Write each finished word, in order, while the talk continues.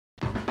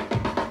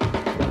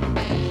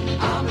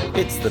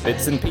It's the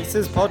Bits and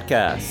Pieces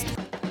podcast.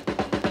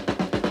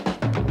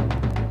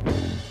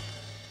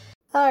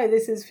 Hi,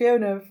 this is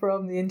Fiona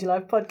from the Indie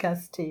Life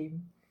podcast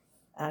team,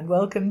 and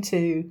welcome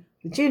to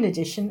the June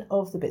edition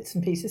of the Bits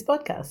and Pieces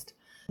podcast.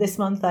 This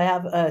month I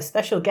have a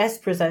special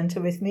guest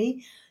presenter with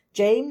me,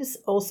 James,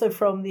 also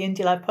from the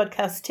Indie Life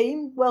podcast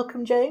team.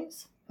 Welcome,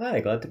 James. Hi,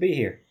 glad to be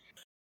here.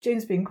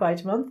 June's been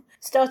quite a month.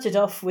 Started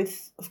off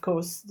with, of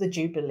course, the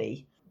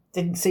Jubilee.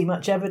 Didn't see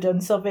much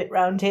evidence of it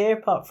round here,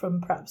 apart from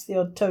perhaps the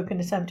odd token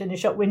attempt in a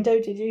shop window.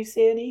 Did you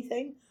see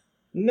anything?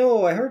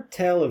 No, I heard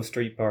tell of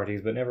street parties,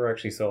 but never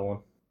actually saw one.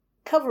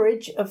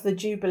 Coverage of the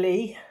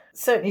Jubilee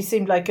certainly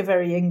seemed like a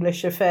very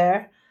English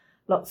affair.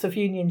 Lots of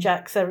Union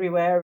Jacks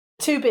everywhere.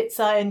 Two bits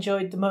I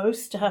enjoyed the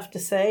most, I have to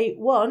say.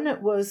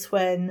 One was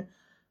when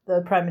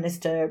the Prime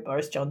Minister,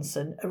 Boris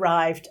Johnson,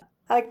 arrived.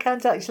 I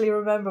can't actually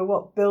remember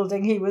what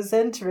building he was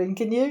entering,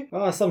 can you?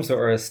 Oh, some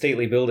sort of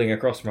stately building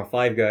across from a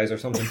Five Guys or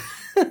something.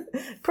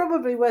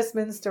 Probably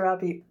Westminster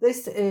Abbey.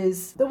 This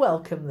is the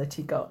welcome that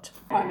he got.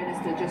 Prime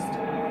Minister just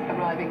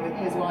arriving with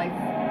his wife.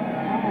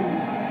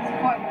 It's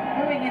quite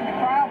booing in the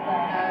crowd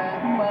there.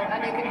 Well,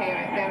 and you can hear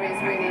it. There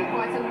is really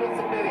quite a lot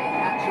of booing,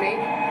 actually.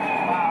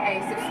 Wow. A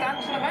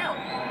substantial amount.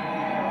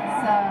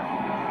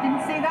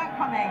 Didn't see that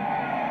coming.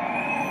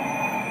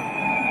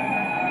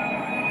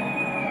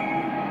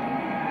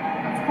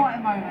 That's quite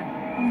a moment.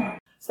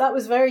 So that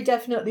was very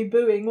definitely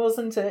booing,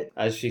 wasn't it?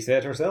 As she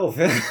said herself.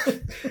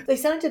 They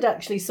sounded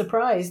actually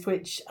surprised,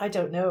 which I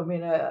don't know. I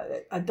mean,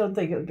 I don't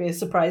think it would be a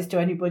surprise to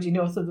anybody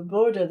north of the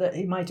border that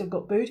he might have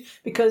got booed,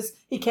 because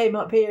he came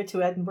up here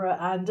to Edinburgh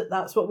and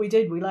that's what we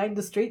did. We lined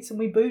the streets and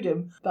we booed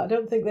him. But I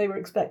don't think they were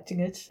expecting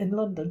it in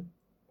London.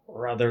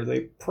 Rather,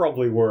 they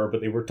probably were,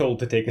 but they were told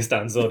to take a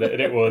stance on it,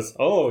 and it was,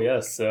 oh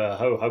yes,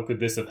 how could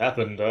this have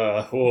happened?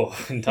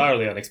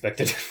 Entirely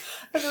unexpected.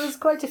 And there was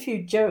quite a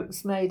few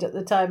jokes made at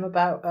the time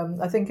about,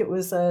 I think it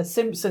was a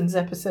Simpsons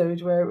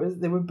episode where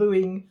they were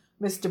booing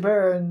Mr.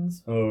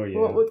 Burns. Oh yeah.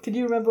 What can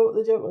you remember what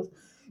the joke was?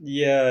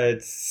 Yeah,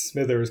 it's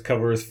Smithers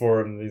covers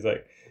for him, and he's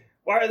like,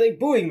 why are they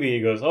booing me?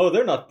 He goes, oh,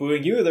 they're not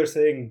booing you, they're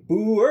saying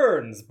boo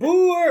earns,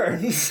 boo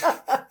earns.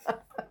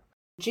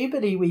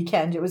 Jubilee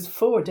weekend, it was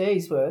 4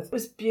 days worth. It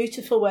was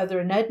beautiful weather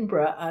in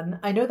Edinburgh, and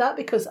I know that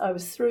because I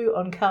was through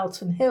on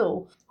Carlton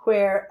Hill,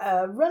 where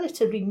a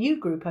relatively new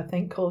group, I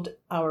think, called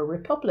Our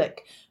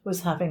Republic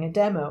was having a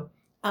demo.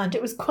 And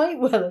it was quite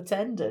well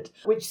attended,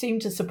 which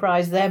seemed to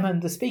surprise them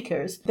and the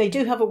speakers. They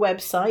do have a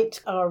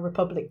website,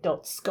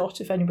 ourrepublic.scot,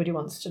 if anybody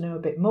wants to know a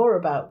bit more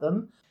about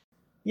them.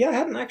 Yeah, I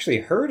hadn't actually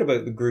heard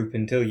about the group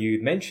until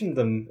you mentioned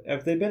them.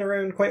 Have they been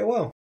around quite a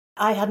while?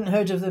 I hadn't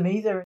heard of them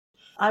either.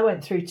 I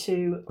went through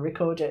to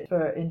record it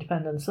for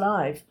Independence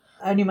Live.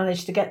 I only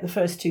managed to get the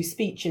first two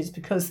speeches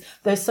because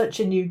they're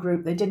such a new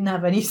group. They didn't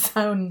have any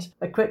sound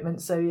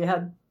equipment, so you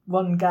had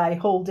one guy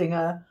holding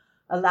a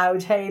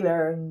loud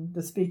hailer and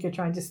the speaker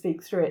trying to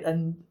speak through it.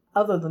 And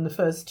other than the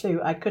first two,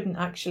 I couldn't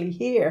actually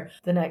hear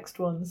the next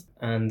ones.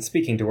 And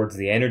speaking towards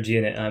the energy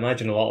in it, I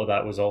imagine a lot of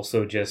that was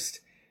also just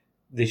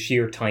the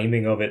sheer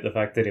timing of it, the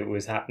fact that it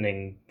was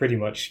happening pretty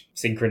much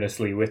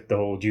synchronously with the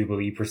whole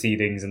Jubilee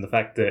proceedings, and the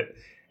fact that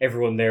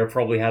everyone there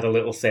probably had a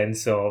little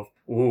sense of,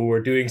 oh,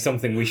 we're doing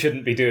something we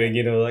shouldn't be doing,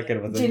 that kind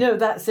of a thing. Do you know,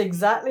 that's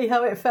exactly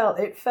how it felt.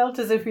 It felt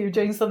as if we were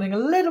doing something a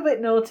little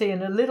bit naughty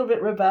and a little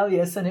bit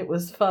rebellious, and it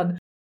was fun.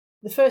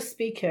 The first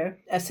speaker,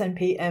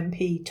 SNP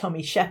MP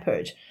Tommy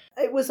Sheppard,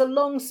 it was a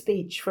long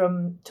speech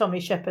from Tommy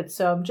Sheppard,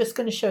 so I'm just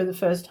going to show the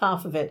first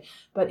half of it.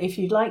 But if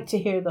you'd like to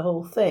hear the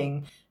whole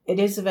thing, it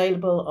is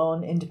available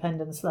on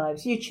Independence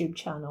Live's YouTube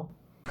channel.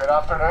 Good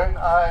afternoon.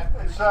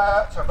 It's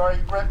a very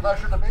great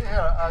pleasure to be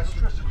here. As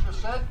Tristan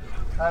just said,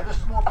 this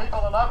is more people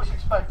than I was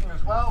expecting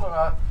as well.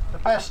 And, the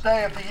best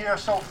day of the year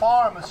so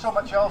far, and with so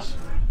much else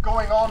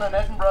going on in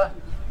Edinburgh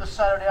this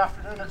Saturday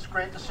afternoon, it's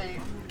great to see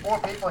more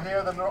people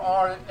here than there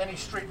are at any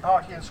street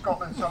party in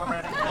Scotland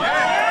celebrating. The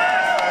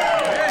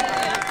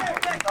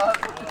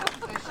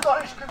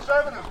Scottish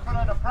Conservatives put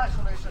out a press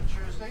release on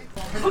Tuesday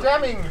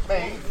condemning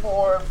me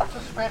for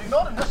participating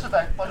not in this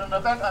event but an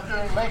event I'm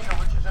doing later,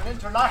 which is an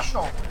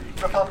international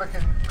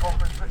Republican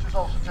conference which is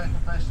also taking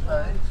place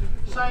today,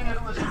 saying that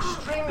it was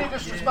extremely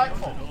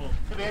disrespectful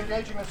to be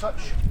engaging in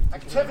such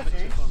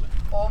activities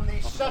on the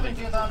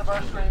 70th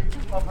anniversary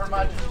of Her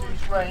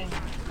Majesty's reign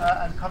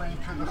and coming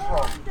to the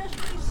throne.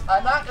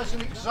 And that is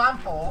an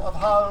example of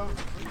how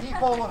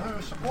people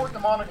who support the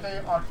monarchy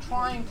are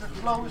trying to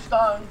close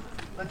down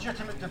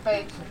legitimate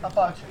debate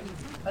about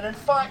it. And in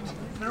fact,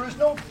 there is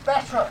no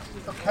better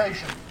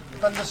occasion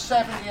than the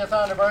 70th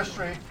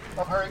anniversary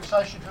of her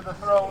accession to the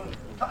throne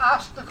to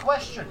ask the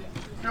question,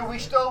 do we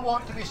still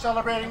want to be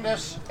celebrating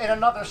this in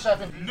another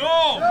 70 years?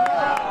 No!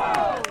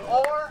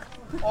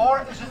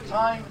 Or is it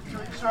time to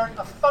exert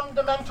a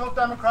fundamental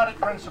democratic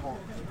principle,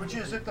 which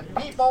is that the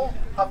people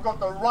have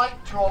got the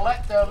right to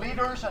elect their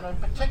leaders, and in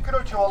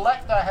particular to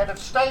elect their head of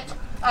state,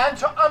 and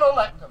to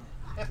unelect them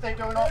if they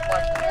do not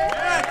like them.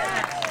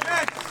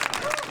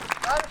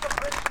 That is a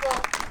principle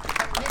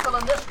that people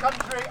in this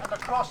country and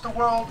across the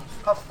world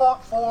have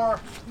fought for,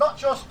 not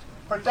just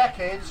for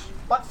decades,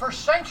 but for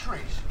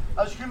centuries.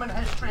 as human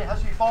history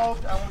has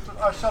evolved and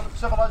our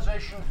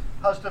civilization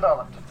has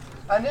developed.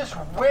 And this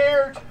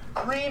weird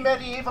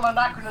pre-medieval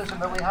anachronism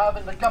that we have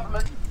in the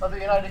government of the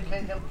United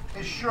Kingdom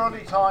is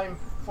surely time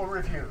for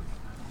review.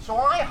 So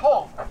I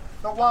hope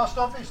that whilst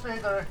obviously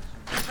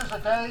this is a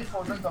day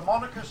for the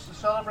monarchists to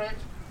celebrate,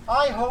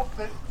 I hope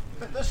that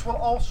this will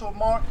also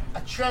mark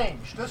a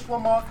change. This will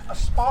mark a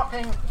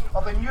sparking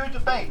of a new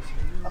debate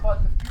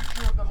about the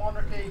future of the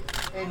monarchy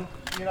in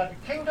the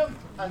United Kingdom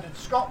and in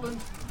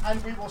Scotland,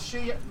 and we will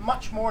see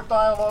much more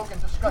dialogue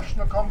and discussion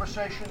and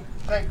conversation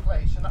take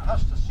place, and it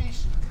has to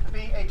cease to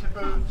be a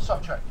taboo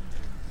subject.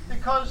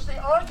 Because the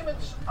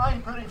arguments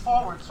I'm putting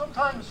forward,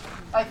 sometimes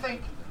I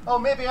think, oh,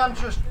 maybe I'm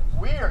just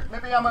weird,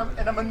 maybe I'm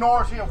in a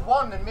minority of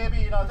one, and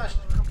maybe this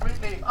is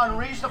completely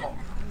unreasonable.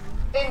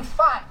 In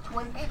fact,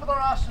 when people are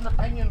asked in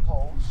opinion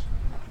polls,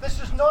 this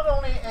is not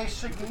only a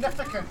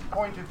significant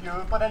point of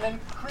view, but an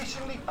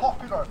increasingly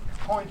popular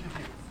point of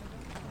view.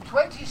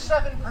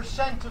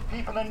 27% of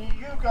people in the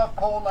YouGov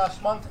poll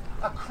last month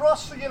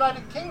across the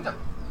United Kingdom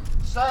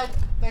said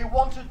they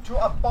wanted to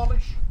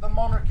abolish the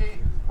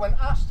monarchy when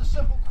asked a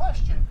simple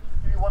question,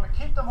 do you want to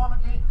keep the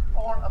monarchy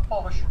or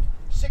abolish it?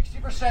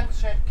 60%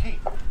 said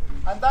keep.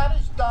 And that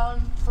is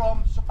down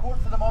from support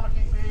for the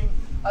monarchy being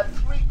at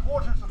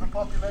 3/4 of the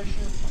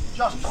population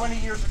just 20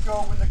 years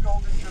ago when the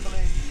Golden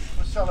Jubilee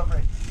was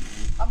celebrated.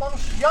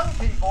 Amongst young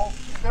people,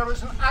 there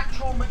is an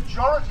actual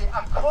majority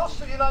across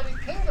the United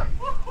Kingdom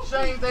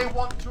saying they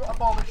want to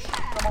abolish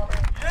the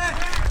monarchy. And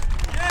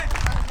here in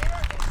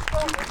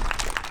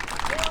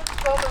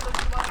Scotland, as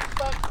you might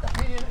expect,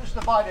 opinion is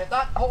divided.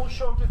 That poll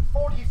showed that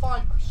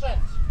 45%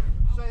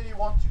 say they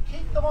want to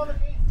keep the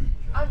monarchy,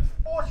 and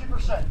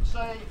 40%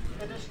 say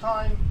it is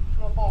time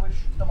to abolish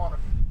the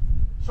monarchy.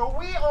 So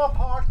we are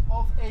part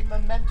of a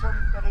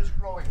momentum that is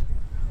growing.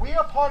 We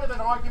are part of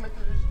an argument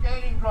that is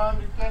gaining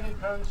ground and gaining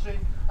currency,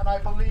 and I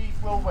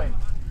believe will win.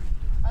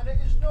 And it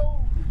is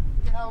no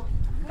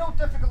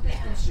difficulty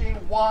in seeing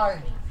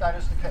why that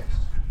is the case.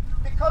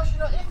 Because,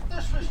 if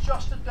this was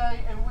just a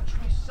day in which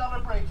we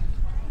celebrated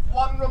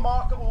one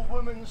remarkable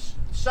woman's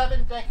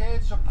 7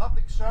 decades of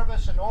public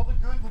service and all the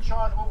good and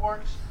charitable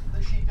works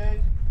that she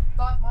did,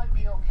 that might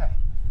be okay.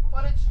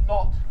 But it's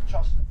not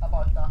just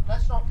about that.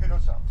 Let's not kid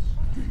ourselves.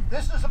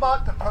 This is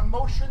about the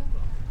promotion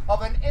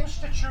of an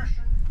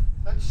institution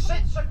that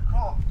sits at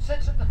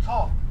the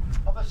top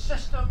of a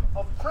system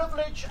of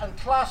privilege and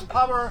class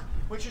power,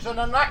 which is an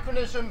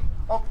anachronism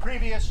of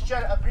previous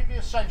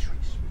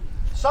centuries.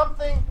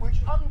 Something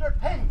which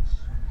underpins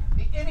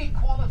the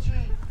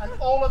inequality and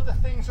all of the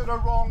things that are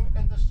wrong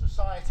in this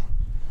society.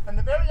 And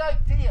the very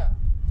idea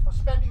of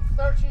spending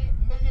 £30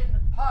 million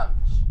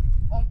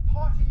on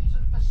parties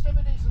and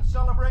festivities and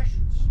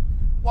celebrations,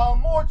 while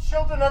more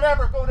children than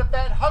ever go to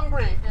bed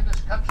hungry in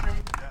this country,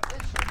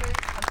 is to me an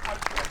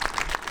outrage.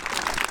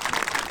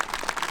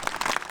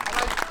 And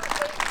I do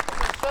think,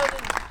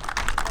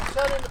 as I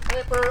said in the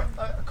paper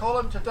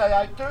column today,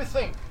 I do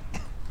think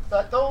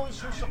that those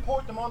who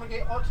support the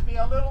monarchy ought to be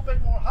a little bit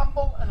more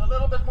humble and a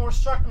little bit more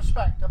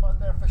circumspect about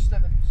their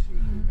festivities.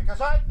 Because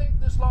I think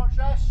this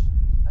largesse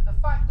and the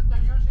fact that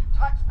they're using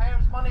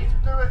taxpayers' money to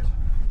do it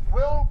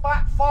will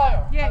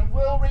backfire and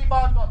will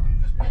rebound on them.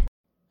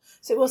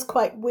 So it was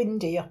quite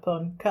windy up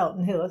on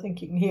Calton Hill. I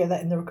think you can hear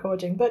that in the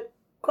recording, but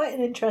quite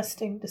an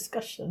interesting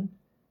discussion.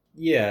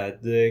 Yeah,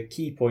 the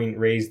key point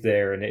raised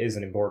there, and it is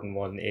an important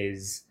one,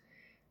 is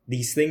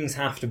these things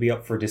have to be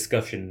up for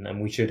discussion, and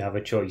we should have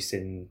a choice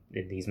in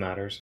these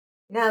matters.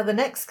 Now, the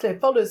next clip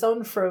follows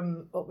on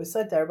from what was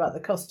said there about the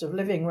cost of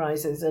living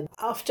rises. And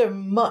after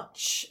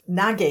much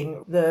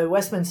nagging, the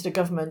Westminster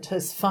government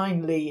has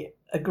finally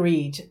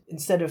agreed,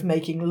 instead of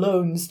making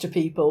loans to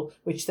people,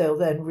 which they'll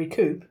then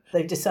recoup,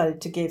 they've decided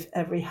to give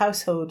every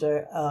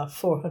householder a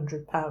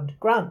 £400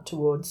 grant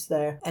towards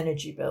their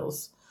energy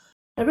bills.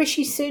 Now,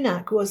 Rishi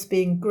Sunak was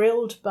being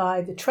grilled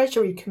by the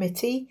Treasury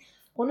Committee.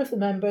 One of the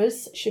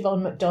members,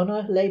 Siobhan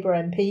McDonough, Labour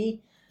MP,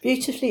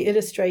 beautifully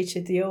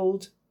illustrated the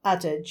old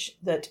adage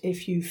that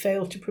if you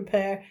fail to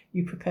prepare,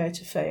 you prepare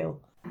to fail.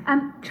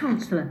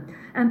 Chancellor,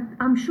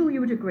 I'm sure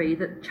you would agree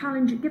that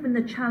given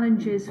the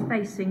challenges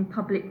facing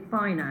public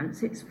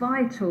finance, it's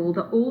vital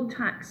that all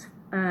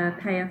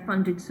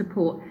taxpayer-funded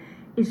support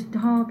is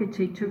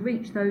targeted to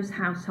reach those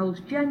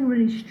households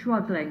generally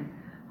struggling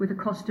with the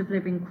cost of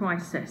living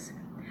crisis.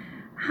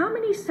 How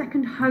many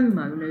second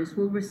homeowners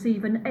will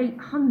receive an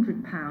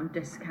 £800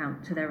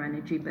 discount to their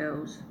energy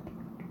bills?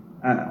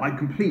 I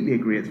completely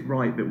agree. It's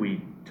right that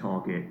we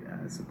target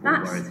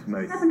support where it's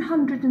most...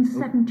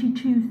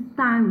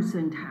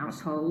 772,000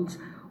 households,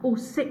 or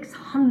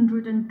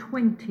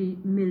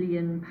 £620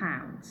 million.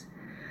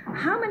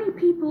 How many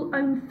people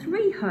own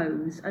 3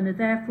 homes and are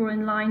therefore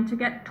in line to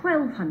get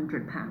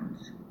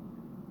 £1,200?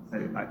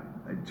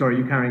 Sorry, are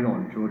you carrying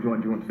on? Do you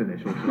want to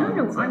finish? Or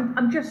No,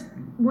 I'm just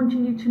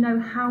wanting you to know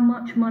how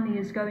much money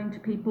is going to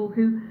people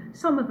who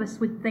some of us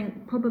would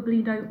think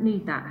probably don't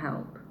need that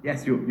help.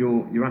 Yes,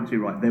 you're absolutely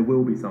right. There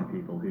will be some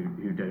people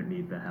who don't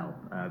need the help.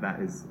 That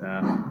is,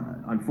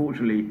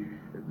 unfortunately,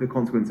 the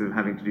consequence of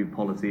having to do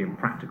policy in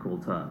practical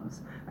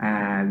terms.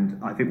 And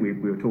I think we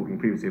were talking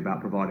previously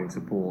about providing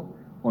support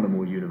on a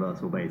more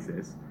universal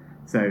basis.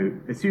 So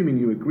assuming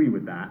you agree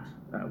with that,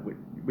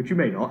 which you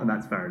may not, and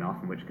that's fair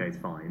enough, in which case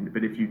fine,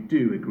 but if you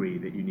do agree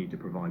that you need to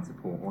provide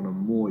support on a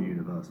more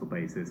universal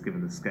basis,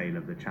 given the scale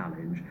of the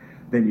challenge,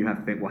 then you have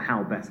to think, well,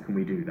 how best can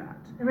we do that?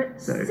 There are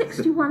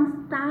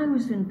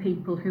 61,000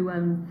 people who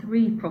own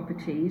 3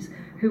 properties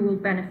who will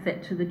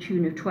benefit to the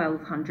tune of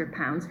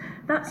 £1,200.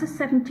 That's a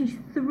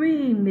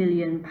 £73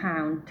 million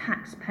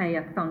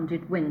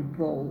taxpayer-funded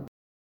windfall.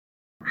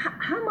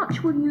 How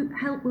much will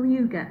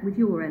you get with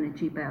your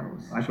energy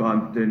bills? Actually,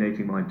 I'm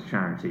donating mine to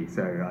charity,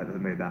 so I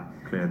made that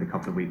clear a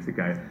couple of weeks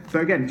ago.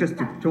 So again, just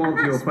to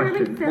answer your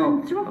question... That's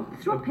very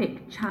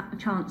philanthropic,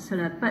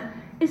 Chancellor, but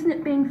isn't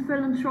it being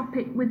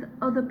philanthropic with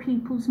other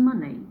people's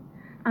money?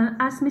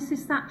 As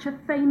Mrs Thatcher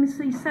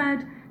famously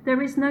said,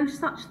 there is no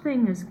such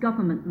thing as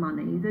government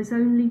money, there's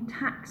only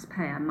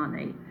taxpayer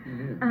money.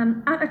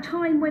 Mm-hmm. At a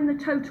time when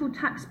the total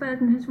tax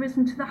burden has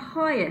risen to the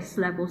highest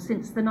level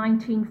since the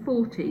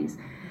 1940s,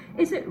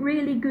 is it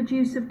really good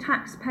use of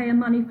taxpayer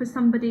money for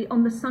somebody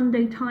on the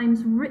Sunday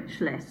Times rich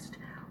list,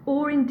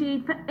 or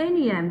indeed for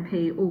any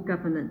MP or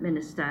government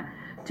minister,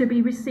 to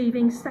be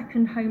receiving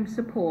second home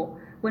support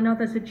when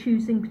others are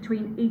choosing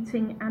between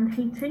eating and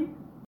heating?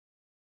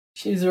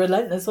 She was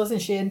relentless,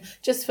 wasn't she? And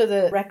just for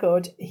the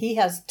record, he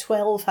has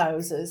 12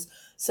 houses.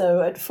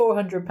 So at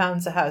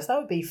 £400 a house, that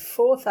would be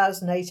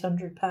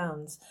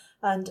 £4,800.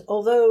 And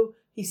although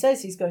he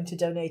says he's going to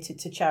donate it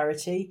to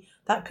charity,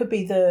 that could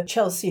be the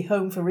Chelsea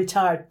Home for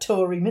Retired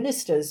Tory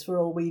Ministers, for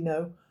all we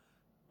know.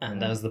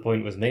 And as the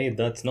point was made,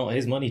 that's not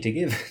his money to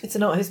give. It's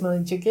not his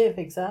money to give,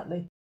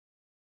 exactly.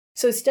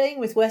 So staying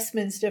with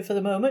Westminster for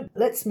the moment,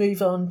 let's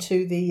move on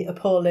to the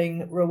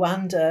appalling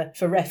Rwanda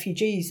for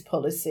refugees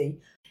policy.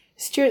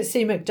 Stuart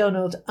C.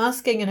 MacDonald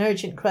asking an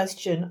urgent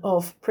question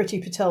of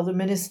Priti Patel, the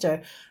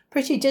Minister.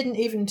 Priti didn't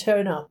even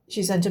turn up.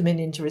 She sent a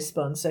minion to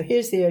respond. So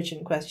here's the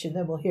urgent question,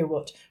 then we'll hear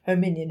what her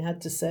minion had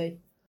to say.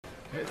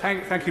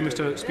 Thank you,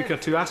 Mr Speaker.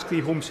 To ask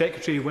the Home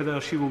Secretary whether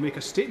she will make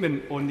a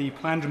statement on the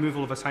planned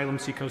removal of asylum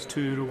seekers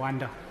to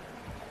Rwanda.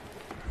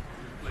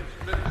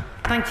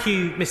 Thank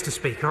you, Mr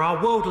Speaker.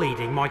 Our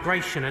world-leading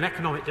migration and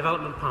economic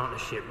development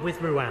partnership with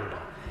Rwanda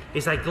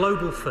is a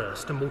global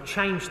first and will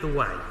change the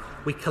way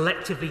we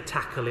collectively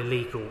tackle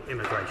illegal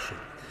immigration.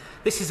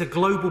 This is a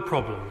global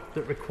problem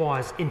that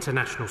requires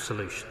international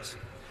solutions.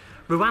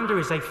 Rwanda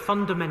is a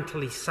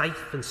fundamentally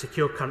safe and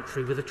secure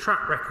country with a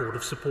track record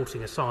of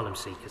supporting asylum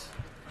seekers.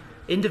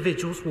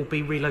 Individuals will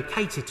be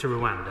relocated to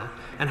Rwanda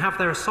and have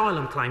their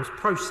asylum claims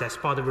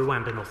processed by the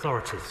Rwandan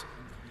authorities.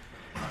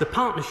 The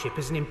partnership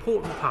is an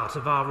important part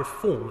of our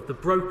reform of the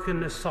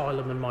broken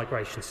asylum and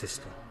migration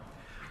system.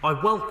 I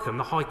welcome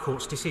the High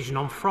Court's decision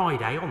on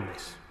Friday on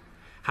this.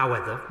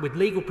 However, with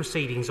legal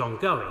proceedings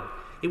ongoing,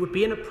 it would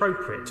be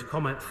inappropriate to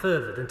comment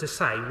further than to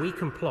say we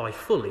comply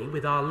fully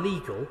with our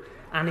legal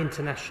and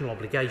international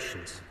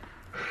obligations.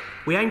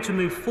 We aim to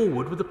move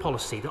forward with a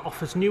policy that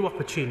offers new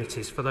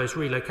opportunities for those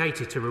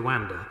relocated to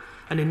Rwanda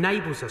and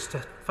enables us to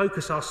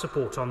focus our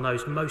support on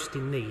those most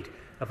in need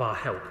of our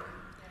help.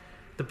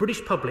 The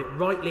British public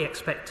rightly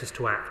expect us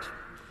to act.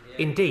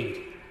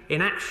 Indeed,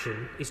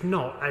 inaction is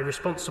not a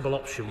responsible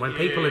option when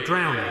people are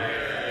drowning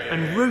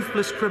and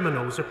ruthless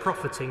criminals are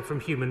profiting from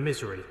human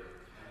misery.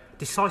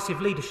 Decisive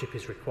leadership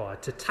is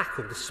required to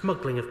tackle the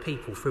smuggling of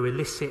people through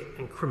illicit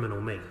and criminal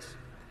means.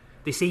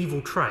 This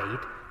evil trade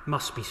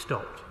must be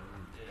stopped.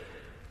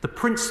 The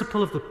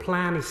principle of the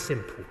plan is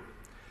simple.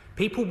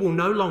 People will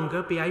no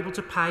longer be able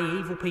to pay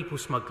evil people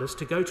smugglers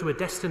to go to a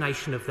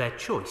destination of their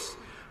choice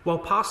while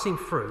passing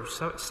through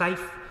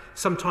safe,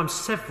 sometimes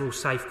several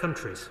safe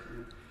countries.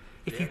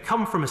 If you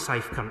come from a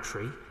safe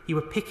country, you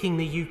are picking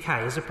the UK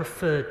as a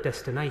preferred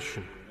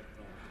destination.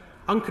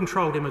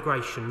 Uncontrolled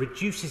immigration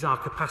reduces our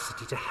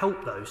capacity to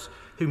help those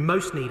who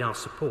most need our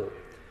support.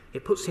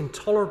 It puts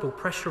intolerable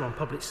pressure on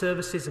public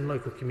services and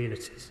local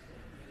communities.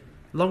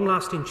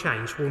 Long-lasting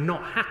change will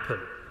not happen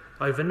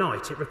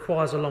overnight. It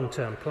requires a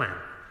long-term plan.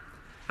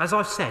 As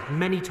I've said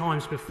many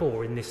times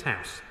before in this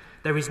House,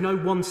 there is no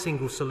one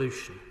single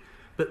solution,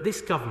 but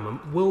this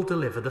government will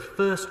deliver the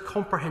first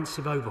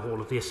comprehensive overhaul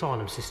of the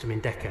asylum system in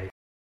decades.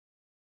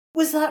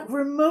 Was that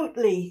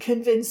remotely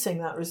convincing,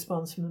 that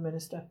response from the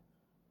Minister?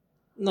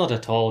 Not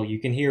at all. You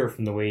can hear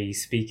from the way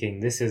he's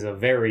speaking. This is a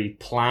very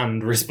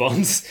planned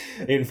response.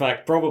 In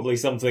fact, probably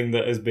something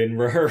that has been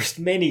rehearsed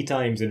many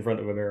times in front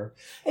of a mirror.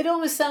 It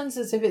almost sounds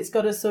as if it's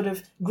got a sort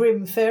of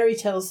grim fairy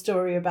tale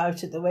story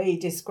about it, the way he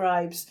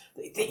describes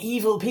the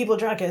evil people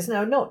trackers.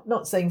 Now,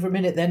 not saying for a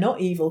minute they're not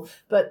evil,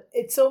 but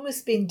it's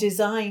almost been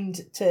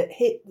designed to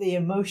hit the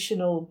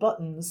emotional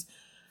buttons.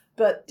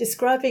 But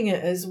describing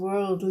it as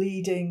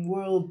world-leading,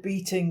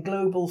 world-beating,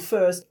 global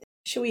first.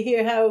 Shall we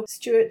hear how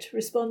Stuart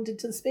responded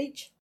to the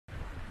speech?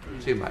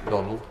 Mr.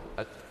 MacDonald.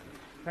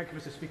 Thank you,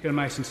 Mr. Speaker, and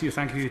my sincere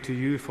thank you to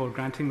you for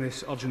granting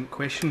this urgent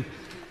question.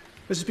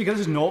 Mr. Speaker,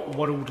 this is not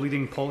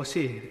world-leading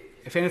policy.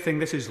 If anything,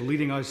 this is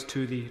leading us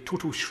to the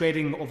total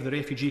shredding of the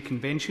Refugee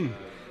Convention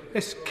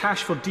This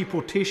cash for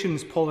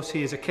deportations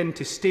policy is akin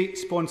to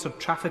state-sponsored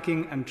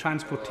trafficking and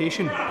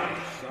transportation.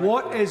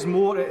 What is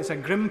more, it is a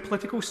grim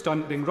political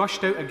stunt being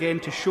rushed out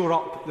again to shore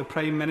up the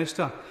Prime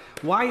Minister.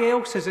 Why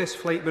else has this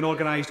flight been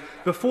organised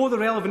before the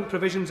relevant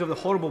provisions of the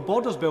horrible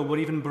Borders Bill were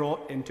even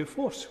brought into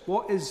force?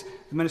 What is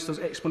the Minister's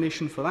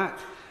explanation for that?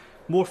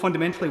 More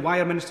fundamentally, why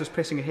are ministers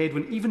pressing ahead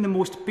when even the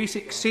most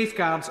basic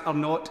safeguards are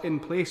not in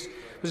place?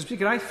 Mr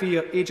Speaker, I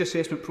fear age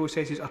assessment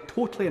processes are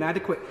totally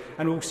inadequate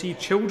and will see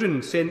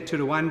children sent to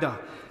Rwanda.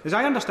 As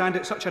I understand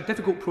it, such a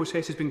difficult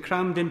process has been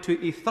crammed into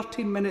a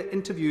 13-minute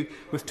interview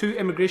with 2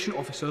 immigration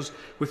officers,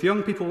 with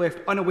young people left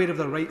unaware of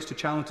their rights to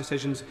challenge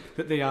decisions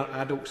that they are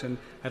adults in.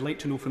 I'd like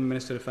to know from the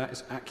Minister if that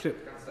is accurate.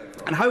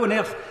 And how on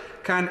earth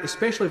can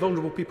especially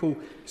vulnerable people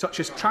such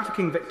as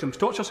trafficking victims,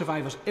 torture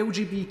survivors,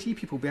 LGBT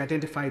people be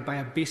identified by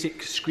a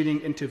basic screening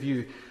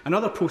interview,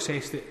 another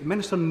process that the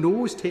Minister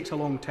knows takes a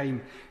long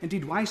time?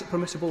 Indeed, why is it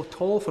permissible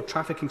at all for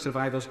trafficking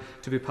survivors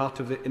to be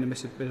part of the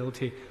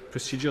inadmissibility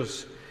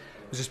procedures?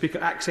 Mr Speaker,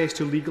 access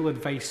to legal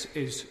advice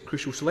is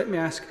crucial. So let me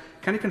ask,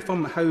 can you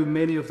confirm how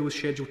many of those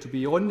scheduled to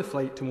be on the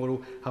flight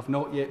tomorrow have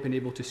not yet been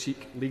able to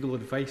seek legal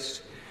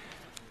advice?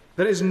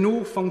 There is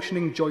no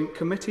functioning joint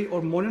committee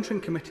or monitoring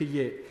committee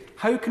yet.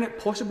 How can it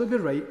possibly be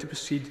right to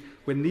proceed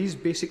when these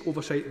basic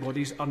oversight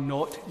bodies are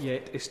not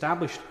yet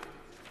established?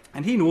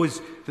 And he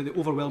knows that the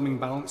overwhelming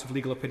balance of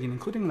legal opinion,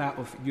 including that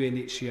of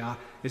UNHCR,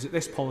 is that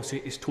this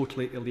policy is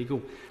totally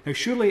illegal. Now,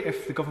 surely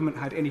if the government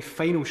had any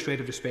final shred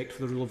of respect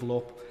for the rule of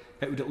law,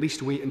 it would at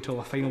least wait until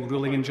a final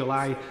ruling in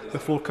July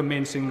before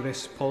commencing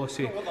this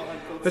policy.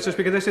 Mr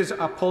Speaker, this is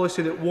a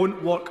policy that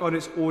won't work on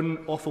its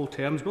own awful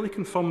terms. Will he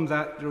confirm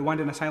that the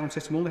Rwandan asylum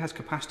system only has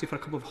capacity for a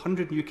couple of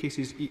hundred new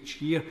cases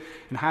each year?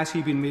 And has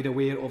he been made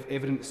aware of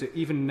evidence that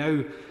even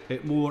now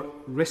more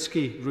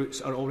risky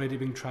routes are already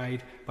being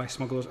tried by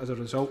smugglers as a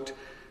result?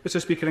 Mr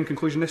Speaker, in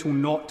conclusion, this will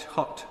not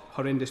hurt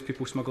horrendous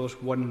people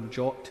smugglers one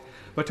jot,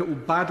 but it will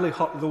badly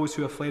hurt those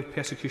who have fled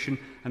persecution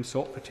and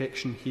sought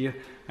protection here,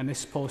 and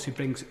this policy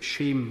brings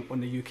shame on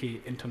the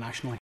UK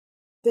internationally.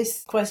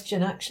 This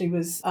question actually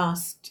was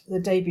asked the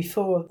day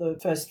before the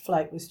first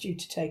flight was due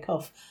to take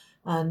off,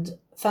 and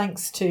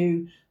thanks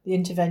to the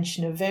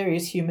intervention of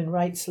various human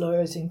rights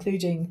lawyers,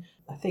 including,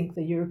 I think,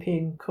 the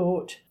European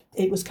Court,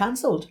 it was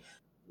cancelled.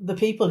 The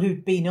people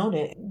who've been on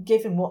it,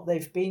 given what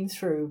they've been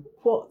through,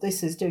 what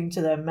this is doing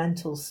to their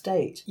mental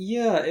state.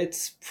 Yeah,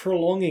 it's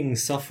prolonging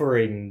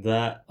suffering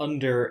that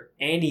under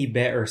any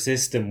better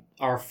system,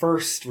 our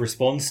first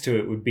response to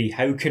it would be,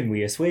 how can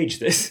we assuage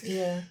this?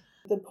 Yeah.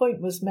 The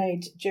point was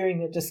made during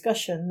the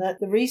discussion that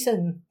the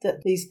reason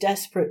that these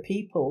desperate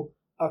people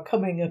are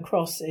coming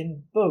across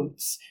in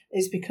boats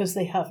is because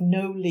they have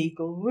no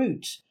legal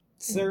route.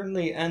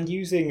 Certainly, and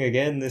using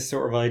again this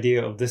sort of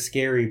idea of the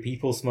scary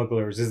people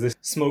smugglers as this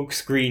smoke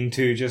screen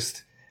to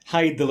just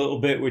hide the little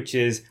bit, which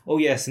is, oh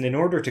yes, and in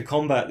order to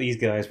combat these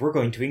guys, we're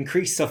going to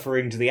increase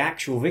suffering to the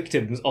actual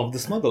victims of the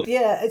smuggling.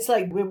 Yeah, it's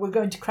like we're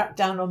going to crack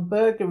down on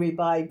burglary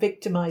by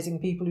victimising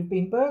people who've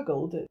been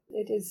burgled.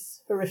 It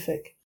is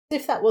horrific.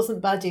 If that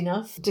wasn't bad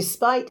enough,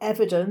 despite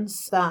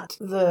evidence that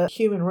the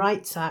Human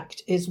Rights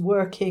Act is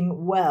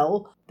working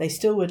well, they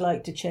still would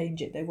like to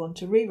change it. They want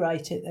to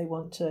rewrite it. They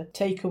want to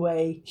take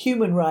away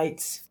human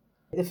rights.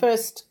 The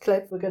first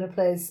clip we're going to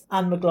play is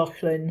Anne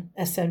McLaughlin,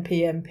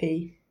 SNP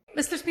MP.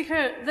 Mr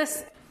Speaker,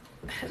 this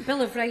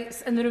Bill of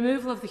Rights and the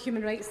removal of the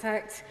Human Rights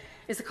Act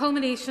is a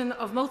culmination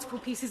of multiple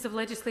pieces of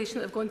legislation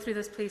that have gone through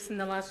this place in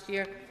the last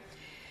year.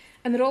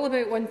 And they're all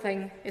about one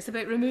thing. It's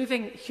about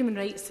removing human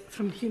rights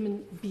from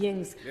human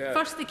beings. Yeah.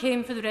 First, they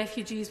came for the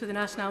refugees with the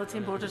Nationality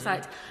and Borders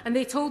Act, and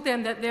they told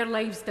them that their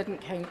lives didn't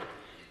count.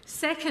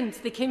 Second,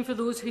 they came for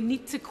those who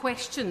need to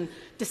question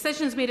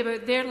decisions made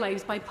about their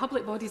lives by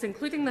public bodies,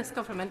 including this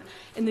government,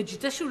 in the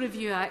Judicial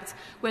Review Act,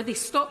 where they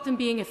stopped them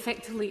being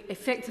effectively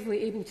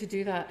able to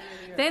do that.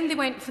 Yeah. Then they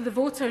went for the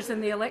voters in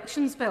the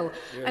Elections Bill.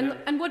 Yeah.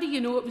 And what do you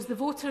know? It was the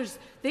voters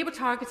they were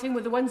targeting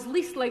were the ones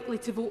least likely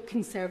to vote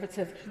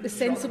Conservative, the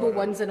sensible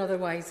ones in other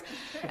words.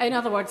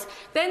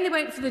 Then they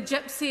went for the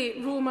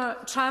Gypsy, Roma,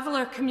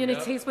 traveller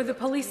communities with the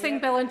policing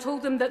bill and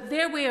told them that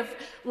their way of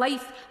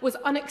life was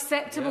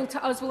unacceptable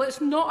to us. Well,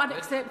 it's not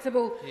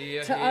unacceptable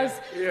to us.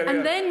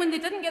 And then when they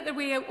didn't get their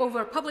way out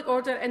over public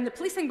order in the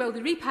policing bill, they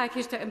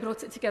repackaged it and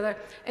brought it together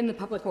in the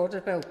public order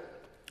bill.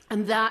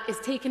 And that is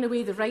taking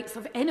away the rights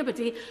of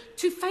anybody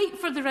to fight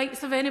for the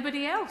rights of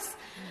anybody else.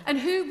 And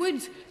who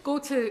would go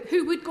to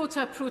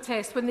a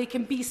protest when they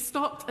can be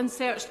stopped and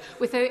searched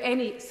without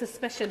any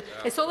suspicion?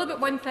 It's all about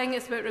one thing.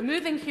 It's about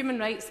removing human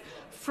rights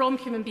from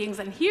human beings.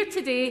 And here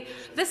today,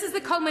 this is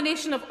the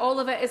culmination of all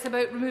of it. It's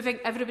about removing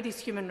everybody's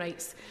human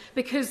rights.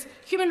 Because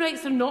human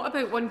rights are not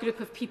about one group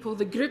of people,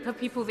 the group of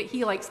people that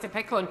he likes to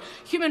pick on.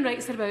 Human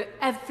rights are about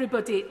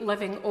everybody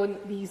living on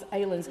these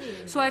islands.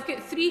 So I've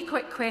got 3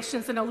 quick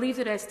questions, and I'll leave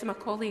the rest to my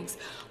colleagues.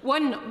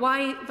 One,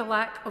 why the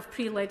lack of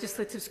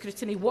pre-legislative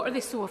scrutiny? What are they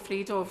so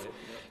afraid of?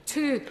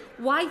 Two,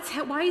 why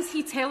is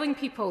he telling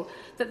people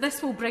that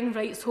this will bring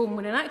rights home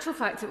when in actual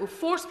fact it will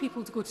force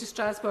people to go to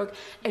Strasbourg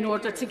in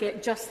order to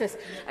get justice?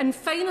 And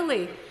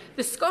finally,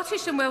 the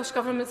Scottish and Welsh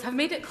governments have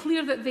made it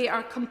clear that they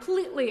are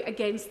completely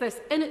against this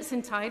in its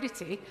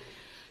entirety.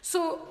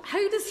 So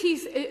how does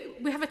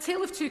we have a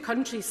tale of two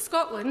countries,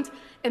 Scotland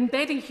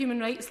embedding human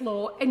rights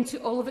law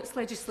into all of its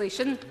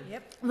legislation,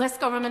 this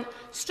government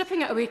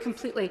stripping it away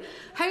completely.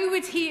 How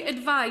would he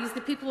advise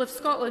the people of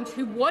Scotland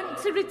who want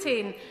to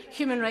retain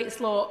human rights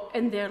law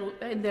in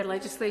their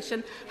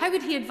legislation, how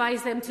would he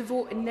advise them to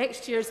vote in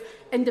next year's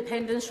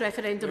independence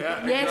referendum?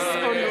 Yes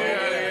or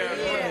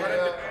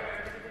no?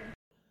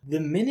 The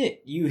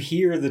minute you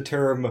hear the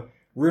term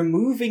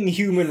removing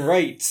human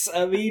rights,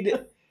 I mean,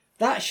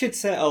 that should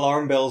set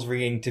alarm bells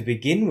ringing to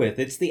begin with.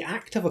 It's the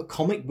act of a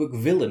comic book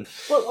villain.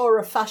 Well, or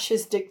a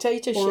fascist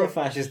dictatorship.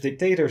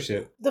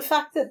 The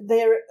fact that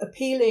they're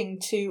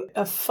appealing to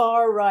a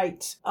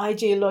far-right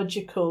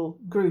ideological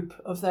group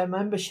of their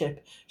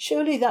membership,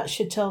 surely that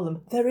should tell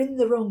them they're in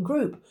the wrong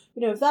group.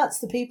 You know, if that's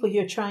the people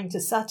you're trying to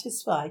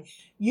satisfy,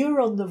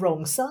 you're on the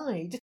wrong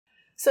side.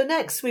 So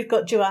next, we've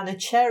got Joanna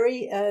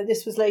Cherry.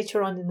 This was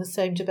later on in the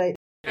same debate.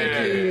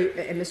 Thank you,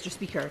 Mr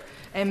Speaker.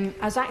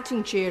 As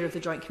Acting Chair of the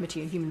Joint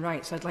Committee on Human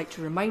Rights, I'd like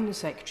to remind the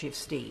Secretary of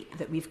State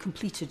that we've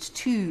completed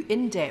 2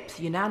 in-depth,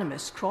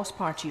 unanimous,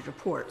 cross-party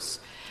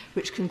reports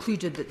which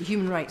concluded that the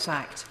Human Rights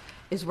Act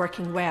is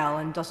working well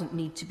and doesn't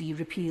need to be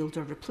repealed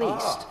or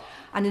replaced.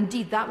 And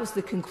indeed, that was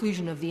the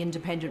conclusion of the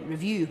independent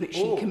review which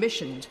he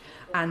commissioned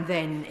and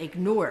then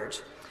ignored.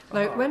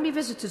 Now, when we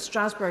visited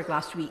Strasbourg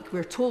last week, we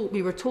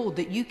were told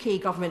that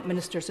UK government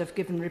ministers have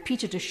given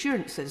repeated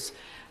assurances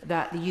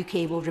that the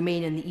UK will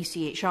remain in the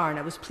ECHR, and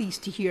I was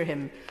pleased to hear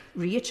him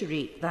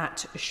reiterate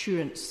that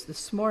assurance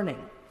this morning.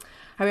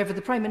 However,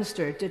 the Prime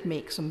Minister did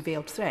make some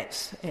veiled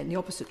threats in the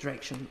opposite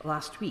direction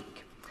last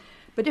week.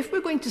 But if we're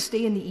going to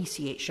stay in the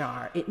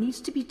ECHR, it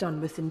needs to be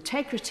done with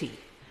integrity,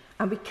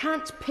 and we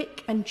can't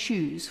pick and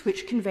choose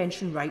which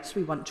convention rights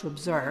we want to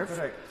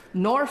observe,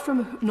 nor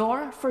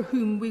for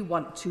whom we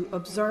want to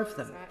observe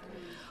them.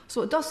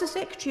 So does the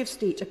Secretary of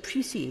State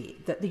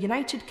appreciate that the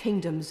United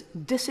Kingdom's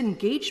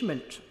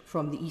disengagement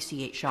from the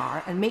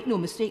ECHR, and make no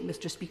mistake,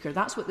 Mr Speaker,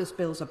 that's what this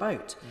bill's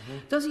about,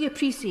 does he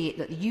appreciate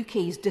that the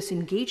UK's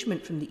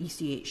disengagement from the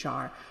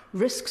ECHR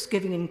risks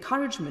giving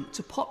encouragement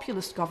to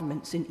populist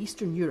governments in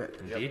Eastern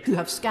Europe who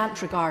have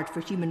scant regard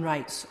for human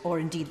rights or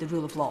indeed the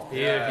rule of law?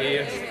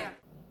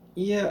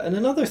 Yeah, and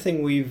another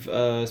thing we've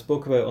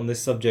spoke about on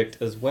this subject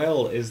as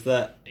well is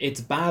that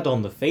it's bad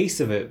on the face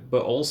of it,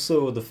 but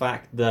also the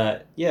fact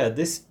that,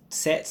 this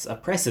sets a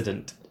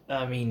precedent.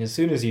 I mean, as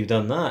soon as you've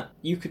done that,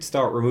 you could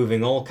start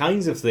removing all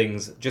kinds of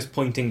things, just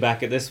pointing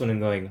back at this one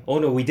and going, oh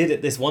no, we did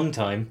it this one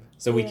time,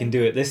 so we can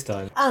do it this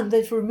time. And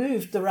they've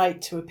removed the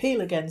right to appeal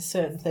against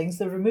certain things.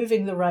 They're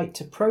removing the right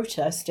to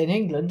protest, in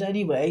England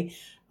anyway,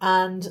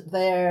 and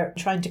they're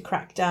trying to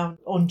crack down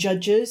on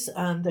judges,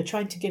 and they're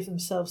trying to give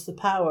themselves the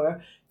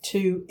power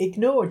to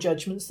ignore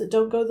judgments that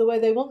don't go the way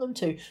they want them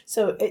to.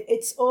 So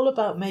it's all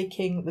about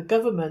making the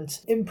government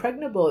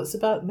impregnable. It's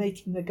about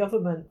making the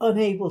government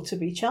unable to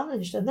be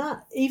challenged. And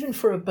that, even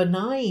for a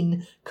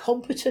benign,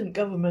 competent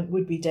government,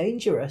 would be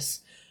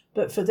dangerous.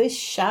 But for this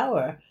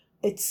shower,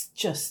 it's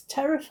just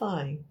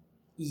terrifying.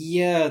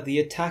 Yeah, the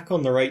attack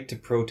on the right to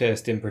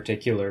protest in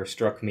particular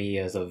struck me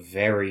as a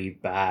very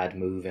bad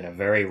move in a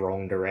very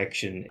wrong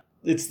direction.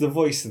 It's the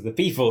voice of the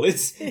people.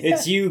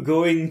 It's you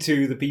going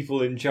to the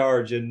people in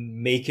charge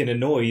and making a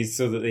noise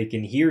so that they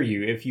can hear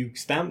you. If you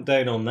stamp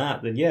down on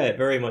that, then it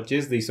very much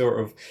is the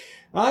sort of,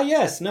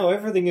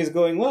 everything is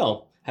going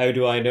well. How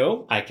do I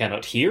know? I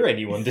cannot hear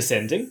anyone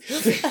dissenting.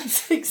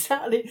 That's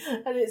exactly.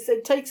 And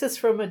it takes us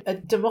from a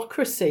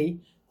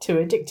democracy to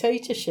a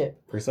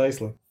dictatorship.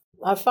 Precisely.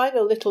 Our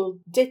final little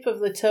dip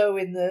of the toe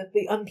in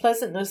the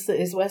unpleasantness that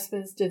is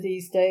Westminster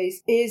these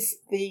days is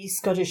the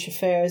Scottish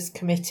Affairs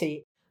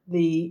Committee.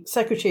 The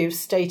Secretary of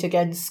State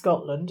against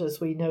Scotland, as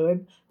we know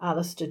him,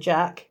 Alistair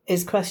Jack,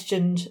 is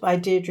questioned by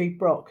Deirdre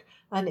Brock.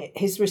 And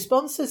his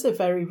responses are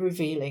very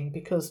revealing,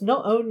 because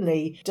not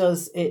only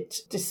does it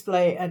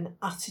display an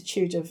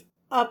attitude of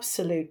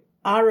absolute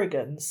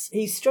arrogance,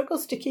 he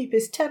struggles to keep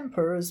his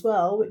temper as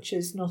well, which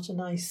is not a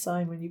nice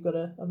sign when you've got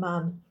a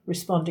man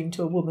responding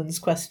to a woman's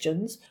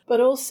questions. But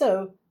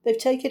also, they've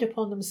taken it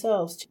upon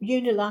themselves to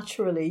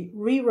unilaterally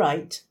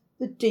rewrite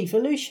the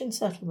devolution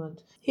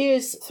settlement.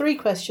 Here's 3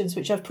 questions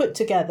which I've put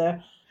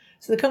together.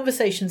 So the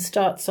conversation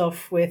starts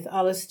off with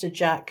Alistair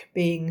Jack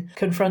being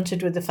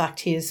confronted with the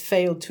fact he has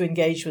failed to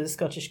engage with the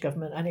Scottish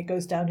Government, and it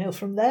goes downhill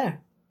from there.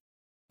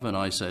 And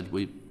I said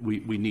we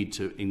need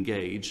to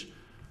engage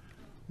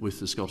with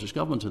the Scottish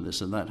Government on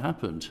this, and that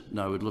happened.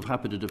 Now, it will have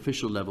happened at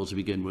official level to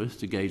begin with,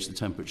 to gauge the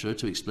temperature,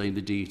 to explain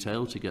the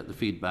detail, to get the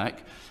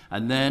feedback,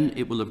 and then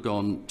it will have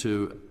gone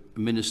to a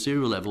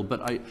ministerial level.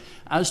 But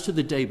as to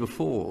the day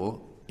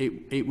before,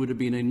 it would have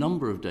been a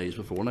number of days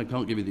before, and I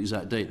can't give you the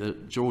exact date,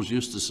 that George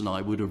Eustace and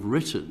I would have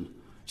written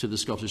to the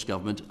Scottish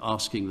Government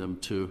asking them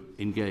to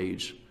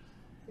engage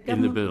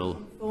in the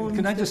bill.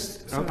 Can I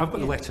just... I've got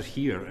the letter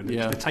here, and the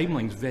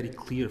timeline's very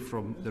clear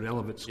from the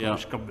relevant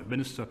Scottish Government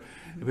Minister,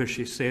 where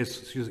she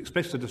says she's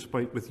expressed her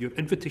disappointment with your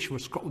invitation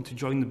for Scotland to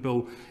join the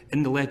bill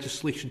in the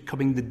legislation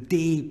coming the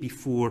day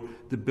before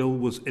the bill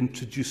was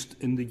introduced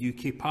in the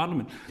UK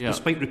Parliament.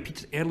 Despite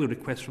repeated earlier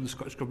requests from the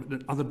Scottish Government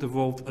and other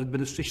devolved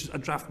administrations, a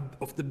draft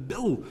of the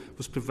bill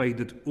was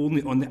provided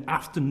only on the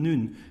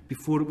afternoon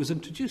before it was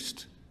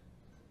introduced.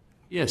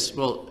 Yes,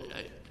 well...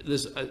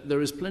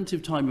 there is plenty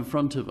of time in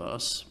front of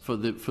us for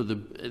the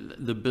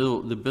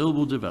bill. The bill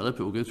will develop.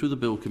 It will go through the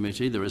bill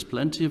committee. There is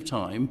plenty of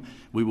time.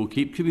 We will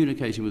keep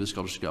communicating with the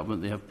Scottish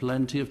Government. They have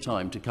plenty of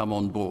time to come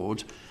on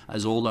board,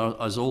 as all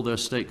their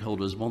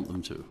stakeholders want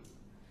them to.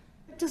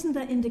 Doesn't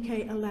that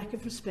indicate a lack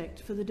of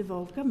respect for the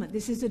devolved government?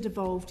 This is a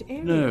devolved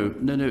area.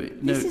 No.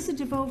 This is a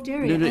devolved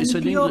area.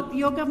 And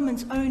your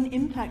government's own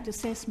impact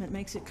assessment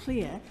makes it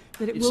clear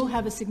that it will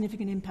have a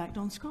significant impact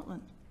on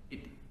Scotland,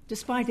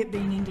 despite it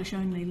being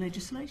English-only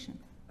legislation.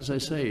 As I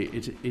say,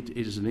 it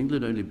is an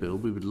England-only bill.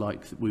 We would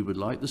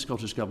like the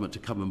Scottish Government to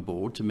come on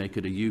board to make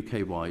it a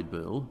UK-wide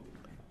bill.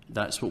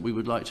 That's what we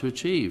would like to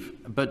achieve.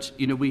 But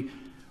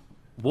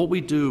what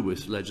we do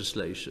with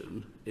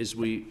legislation is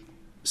we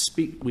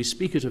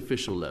speak at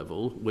official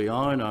level. We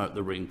iron out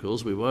the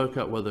wrinkles. We work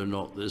out whether or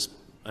not there's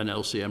an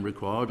LCM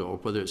required, or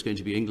whether it's going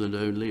to be England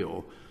only,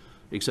 or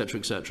etc.,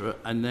 etc.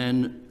 And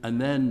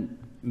then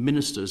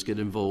ministers get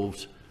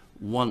involved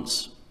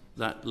once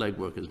that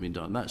legwork has been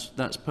done.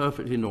 That's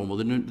perfectly normal.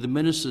 The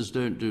ministers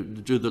don't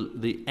do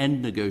the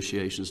end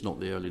negotiations, not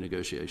the early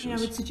negotiations. Yeah,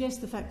 I would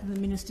suggest the fact that the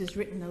minister's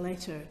written a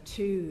letter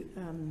to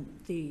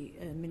the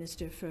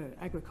Minister for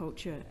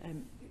Agriculture,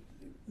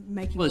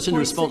 making. Well, it's in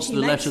response to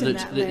the letter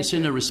it's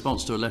in a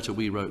response to a letter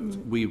we wrote.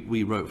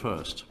 We wrote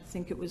first. I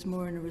think it was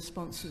more in a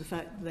response to the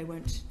fact that they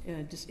weren't.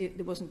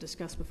 It wasn't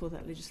discussed before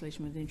that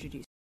legislation was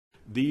introduced.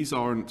 These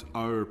aren't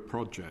our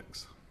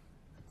projects.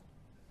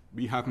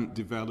 We haven't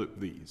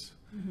developed these.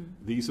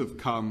 Mm-hmm. These have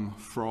come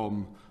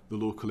from the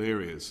local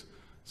areas.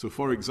 So,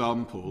 for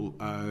example,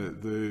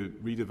 the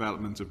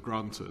redevelopment of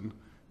Granton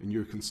in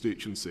your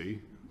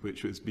constituency,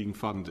 which is being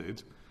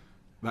funded,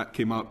 that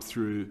came up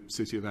through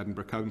City of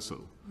Edinburgh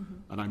Council.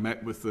 Mm-hmm. And I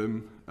met with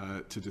them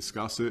to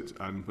discuss it,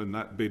 and when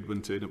that bid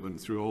went in, it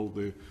went through all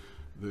the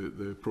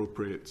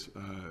appropriate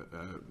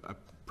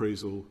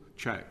appraisal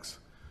checks.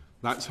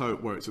 That's how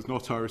it works. It's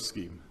not our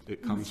scheme.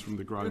 It comes from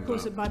the ground up. Of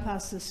course, it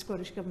bypasses the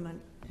Scottish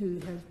Government, who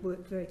has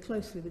worked very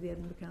closely with the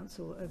Edinburgh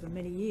Council over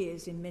many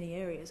years in many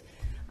areas.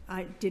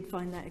 I did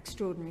find that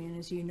extraordinary, and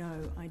as you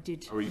know, I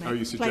did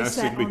place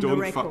that on the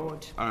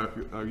record.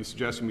 Are you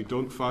suggesting we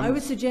don't fund? I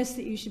would suggest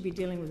that you should be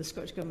dealing with the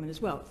Scottish Government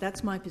as well.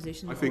 That's my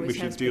position. I think we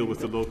should deal with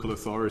the local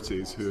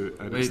authorities,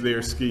 and it's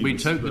their schemes. We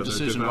took the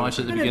decision right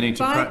at the beginning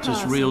to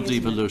practice real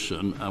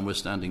devolution, and we're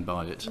standing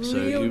by it. So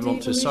you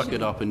want to suck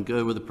it up and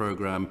go with the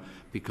programme,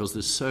 because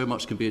there's so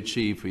much can be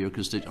achieved for your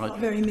constituents. Not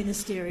very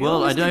ministerial.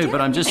 Well, I know,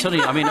 but I'm just telling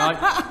you. I mean,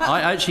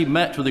 I actually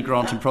met with the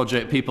Granton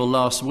Project people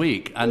last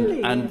week,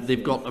 and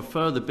they've got a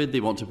further bid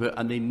they want to put,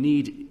 and they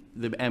need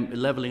the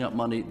levelling up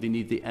money. They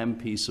need the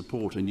MP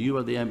support, and you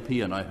are the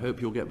MP, and I hope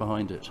you'll get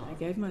behind it. I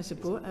gave my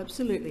support,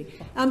 absolutely.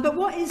 But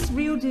what is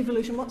real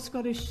devolution? What's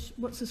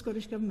the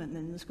Scottish Government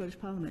then, the Scottish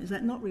Parliament? Is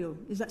that not real?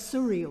 Is that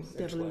surreal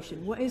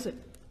devolution? What is it?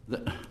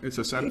 It's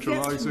a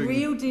centralising. If that's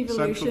real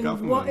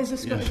devolution, what is a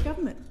Scottish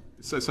Government?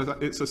 So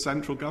it's a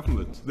central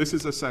government. This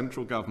is a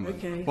central government.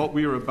 Okay. What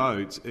we are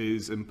about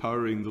is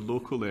empowering the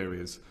local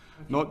areas,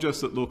 not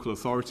just at local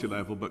authority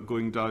level, but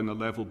going down a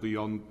level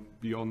beyond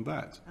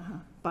that.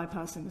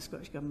 Bypassing the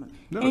Scottish Government.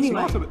 No,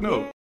 anyway, it's not.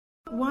 No.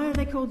 Why are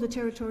they called the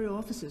territorial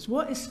officers?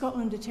 What is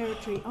Scotland a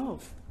territory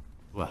of?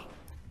 Well,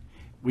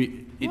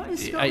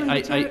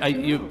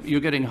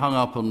 you're getting hung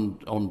up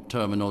on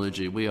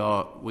terminology. We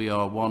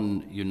are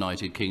one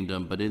United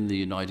Kingdom, but in the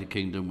United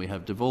Kingdom we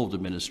have devolved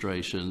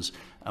administrations,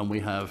 and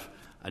we have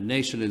a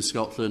nation in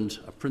Scotland,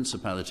 a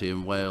principality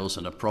in Wales,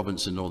 and a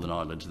province in Northern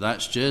Ireland.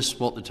 That's just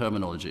what the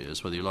terminology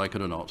is, whether you like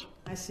it or not.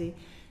 I see.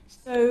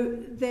 So,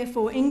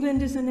 therefore,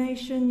 England is a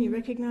nation, you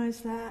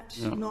recognise that,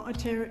 not a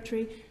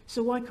territory.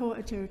 So why call it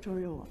a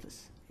territorial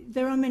office?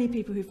 There are many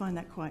people who find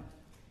that quite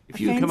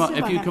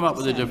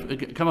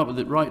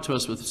write to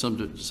us with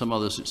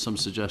some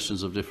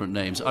suggestions of different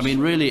names. I mean,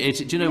 really,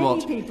 do you know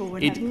what? People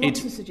would have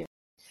lots of suggestions.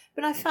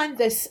 But I find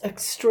this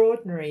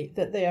extraordinary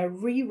that they are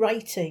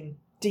rewriting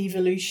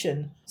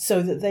devolution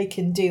so that they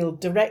can deal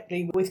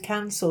directly with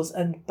councils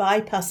and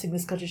bypassing the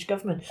Scottish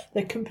Government.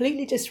 They're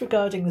completely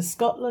disregarding the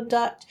Scotland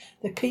Act.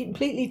 They're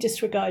completely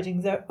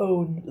disregarding their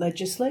own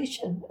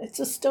legislation. It's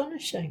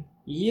astonishing.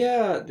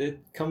 Yeah,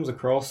 it comes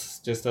across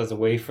just as a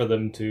way for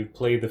them to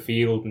play the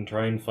field and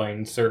try and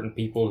find certain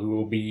people who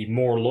will be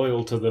more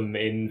loyal to them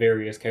in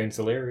various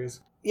council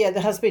areas. Yeah,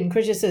 there has been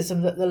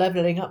criticism that the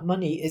levelling up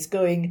money is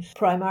going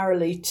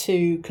primarily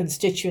to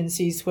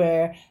constituencies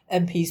where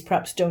MPs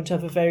perhaps don't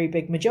have a very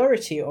big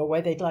majority, or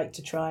where they'd like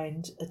to try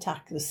and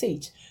attack the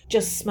seat.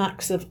 Just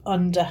smacks of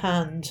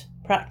underhand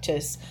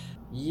practice.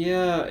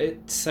 Yeah,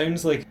 it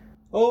sounds like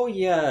Oh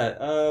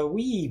yeah,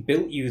 we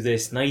built you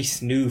this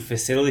nice new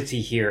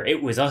facility here.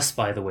 It was us,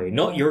 by the way,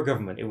 not your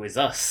government, it was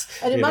us.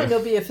 And it might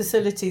not be a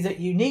facility that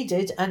you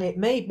needed, and it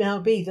may now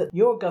be that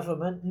your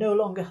government no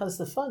longer has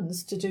the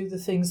funds to do the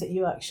things that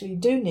you actually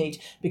do need,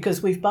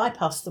 because we've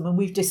bypassed them and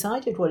we've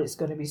decided what it's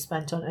going to be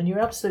spent on. And you're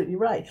absolutely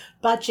right.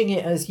 Badging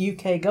it as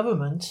UK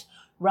government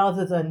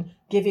rather than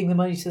giving the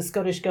money to the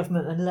Scottish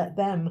government and let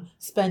them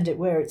spend it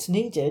where it's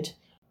needed.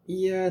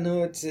 Yeah,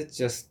 no, it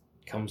just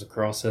comes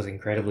across as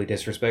incredibly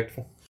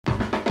disrespectful.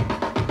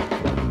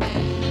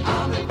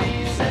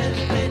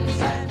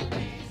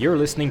 You're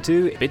listening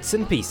to Bits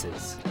and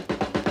Pieces.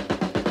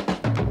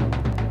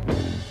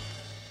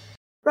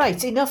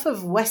 Right, enough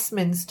of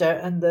Westminster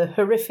and the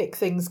horrific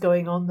things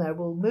going on there.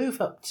 We'll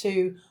move up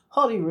to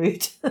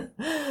Holyrood.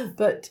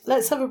 But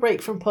let's have a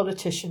break from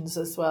politicians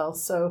as well.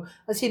 So,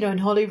 as you know, in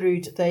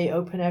Holyrood, they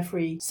open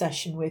every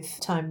session with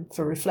time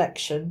for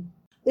reflection.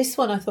 This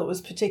one I thought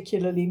was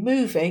particularly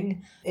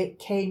moving. It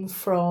came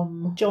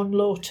from John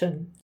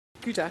Lawton.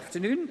 Good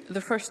afternoon.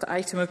 The first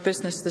item of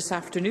business this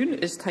afternoon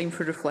is time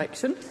for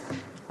reflection.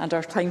 And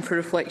our time for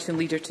reflection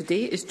leader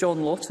today is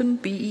John Lawton,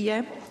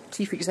 BEM,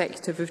 Chief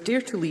Executive of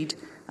Dare to Lead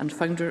and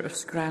founder of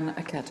Scran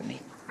Academy.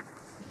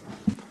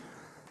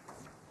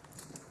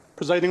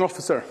 Presiding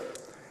Officer,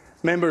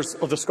 members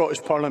of the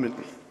Scottish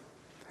Parliament,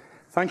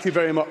 thank you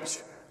very much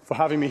for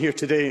having me here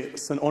today.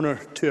 It's an honour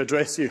to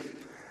address you.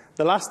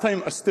 The last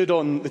time I stood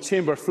on the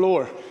chamber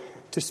floor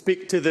to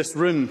speak to this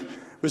room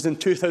was in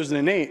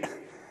 2008.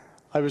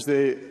 I was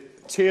the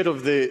chair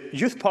of the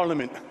Youth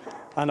Parliament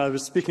and I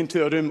was speaking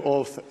to a room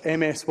of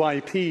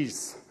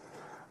MSYPs,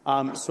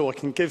 so I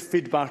can give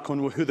feedback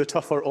on who the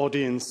tougher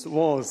audience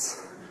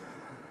was.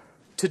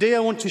 Today I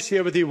want to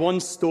share with you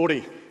one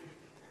story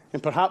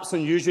and perhaps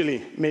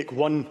unusually make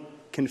one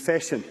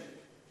confession.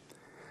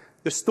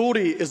 The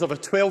story is of a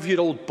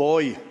 12-year-old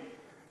boy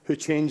who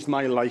changed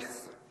my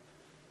life.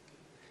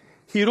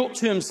 He wrote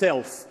to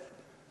himself,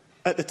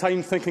 at the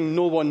time thinking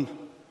no one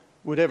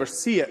would ever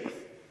see it,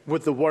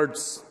 with the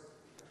words,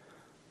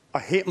 "I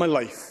hate my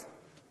life.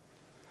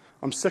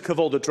 I'm sick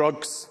of all the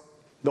drugs,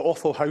 the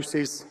awful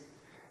houses,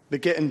 the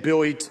getting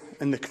bullied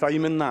and the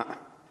crime and that.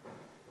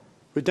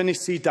 We didn't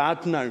see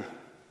Dad now,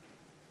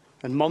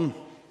 and Mum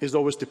is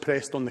always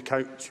depressed on the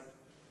couch.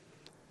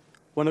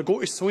 When I go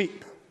to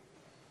sleep,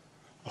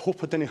 I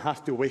hope I didn't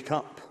have to wake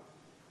up.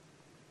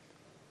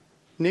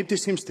 Nobody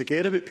seems to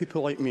care about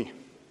people like me.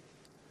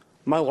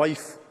 My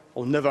life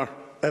will never,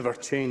 ever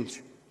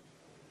change."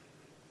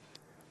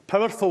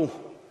 Powerful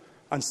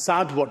and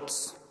sad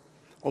words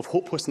of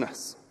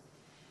hopelessness.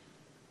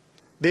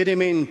 They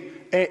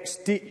remain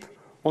etched deep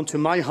onto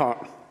my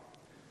heart,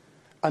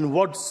 and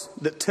words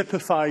that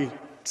typify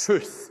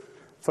truth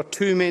for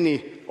too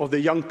many of the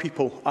young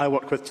people I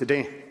work with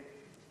today.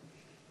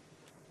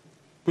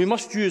 We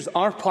must use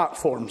our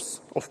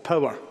platforms of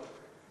power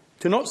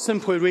to not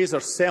simply raise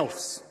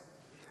ourselves,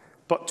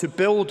 but to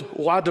build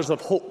ladders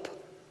of hope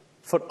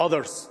for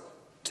others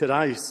to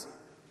rise.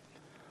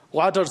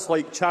 Ladders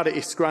like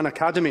charity Scran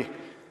Academy,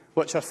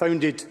 which I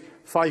founded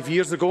 5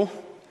 years ago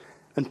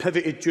and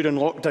pivoted during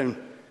lockdown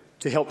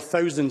to help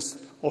thousands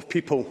of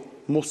people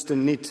most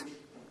in need.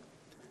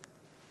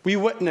 We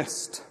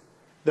witnessed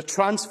the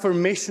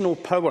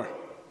transformational power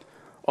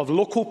of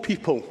local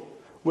people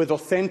with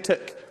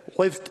authentic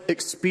lived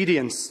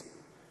experience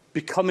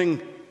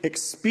becoming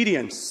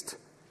experienced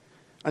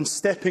and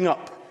stepping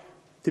up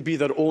to be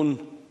their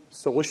own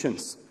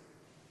solutions.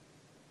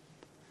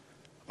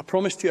 I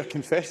promised you a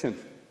confession.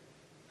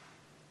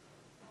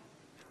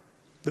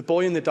 The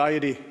boy in the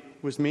diary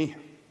was me.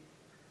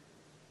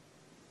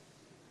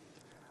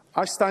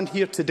 I stand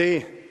here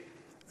today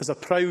as a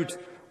proud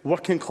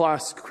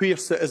working-class queer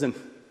citizen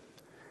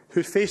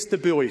who faced the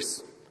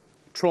bullies,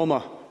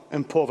 trauma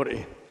and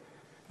poverty,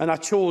 and I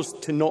chose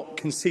to not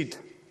concede,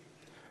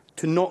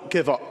 to not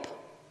give up,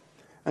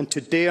 and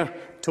to dare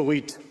to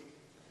lead,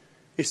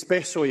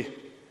 especially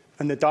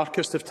in the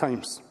darkest of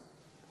times.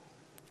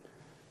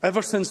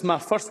 Ever since my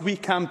first wee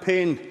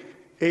campaign,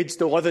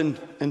 aged 11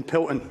 in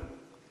Pilton,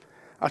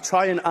 I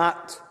try and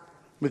act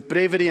with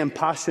bravery and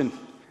passion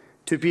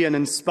to be an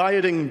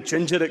inspiring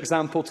ginger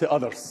example to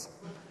others.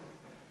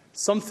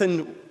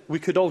 Something we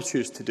could all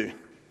choose to do.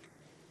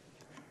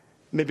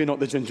 Maybe not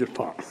the ginger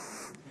part.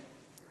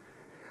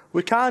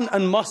 We can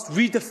and must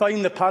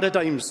redefine the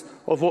paradigms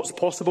of what's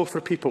possible for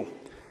people.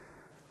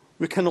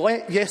 We can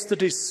let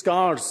yesterday's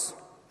scars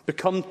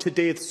become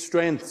today's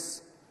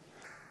strengths.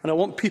 And I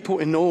want people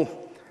to know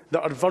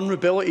that our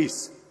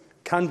vulnerabilities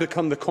can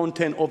become the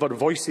content of our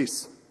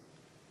voices.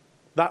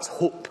 That's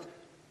hope.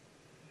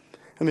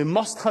 And we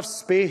must have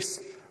space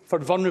for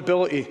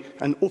vulnerability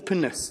and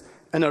openness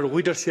in our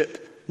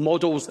leadership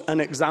models and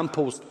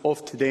examples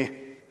of today.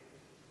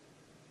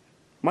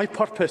 My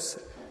purpose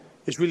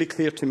is really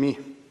clear to me: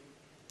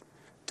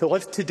 to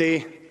live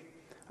today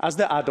as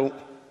the adult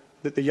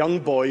that the young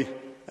boy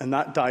in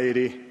that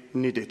diary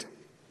needed.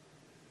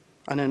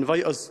 And I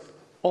invite us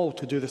all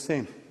to do the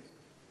same.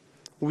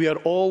 We are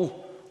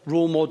all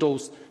role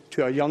models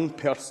to a young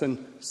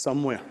person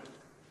somewhere.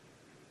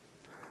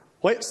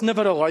 Let's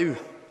never allow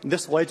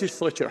this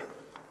legislature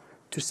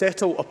to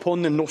settle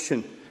upon the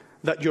notion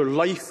that your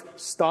life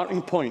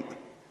starting point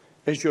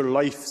is your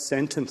life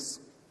sentence.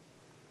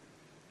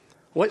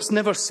 Let's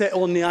never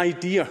settle on the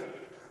idea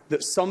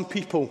that some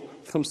people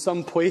from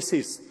some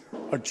places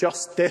are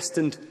just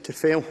destined to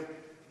fail,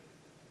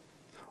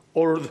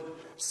 or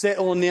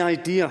settle on the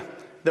idea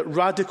that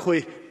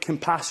radically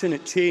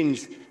compassionate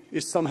change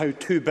is somehow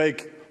too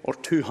big or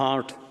too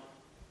hard.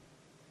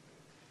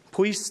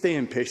 Please stay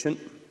impatient.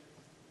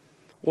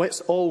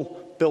 Let's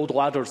all build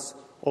ladders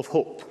of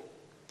hope.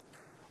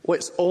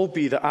 Let's all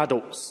be the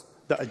adults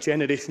that a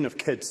generation of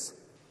kids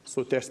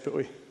so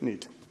desperately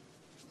need.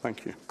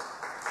 Thank you.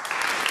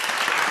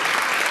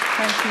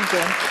 Thank you,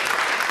 John.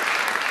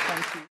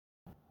 Thank you.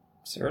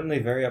 Certainly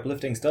very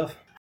uplifting stuff.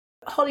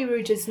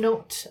 Holyrood is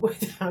not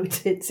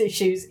without its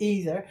issues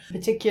either,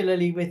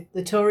 particularly with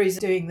the Tories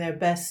doing their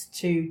best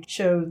to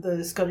show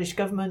the Scottish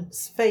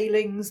Government's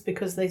failings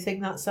because they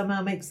think that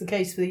somehow makes the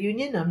case for the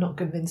Union. I'm not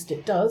convinced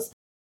it does.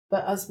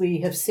 But as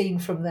we have seen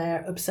from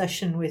their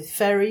obsession with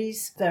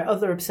ferries, their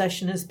other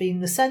obsession has been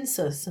the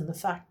census and the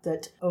fact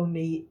that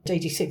only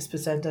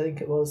 86%, I think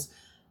it was,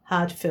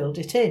 had filled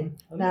it in.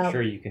 I'm not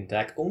sure you can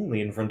tack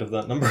only in front of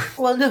that number.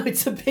 Well, no,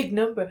 it's a big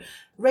number.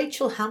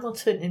 Rachel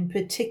Hamilton in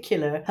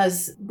particular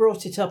has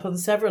brought it up on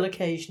several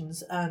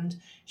occasions, and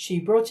she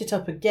brought it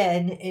up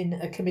again in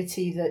a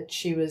committee that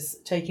she was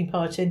taking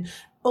part in,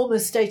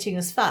 almost stating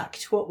as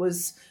fact what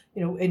was,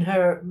 in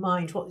her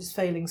mind, what his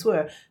failings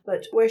were.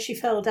 But where she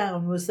fell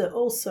down was that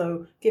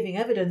also giving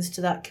evidence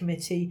to that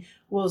committee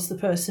was the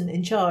person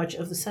in charge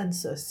of the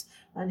census,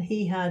 and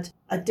he had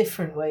a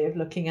different way of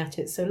looking at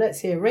it. So let's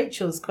hear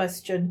Rachel's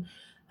question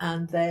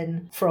and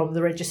then from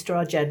the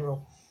Registrar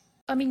General.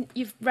 I mean,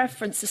 you've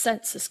referenced the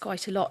census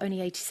quite a lot. Only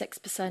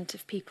 86%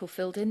 of people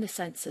filled in the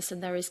census,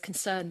 and there is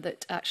concern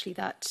that actually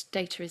that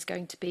data is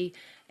going to be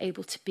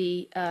able to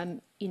be,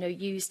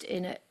 used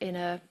in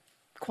a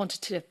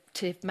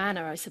quantitative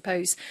manner, I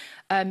suppose.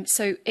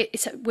 So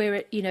it's a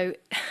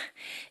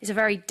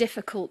very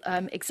difficult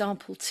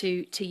example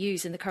to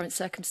use in the current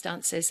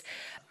circumstances.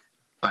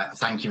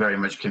 Thank you very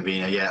much,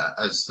 Convener. Yeah,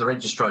 as the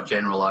Registrar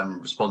General, I'm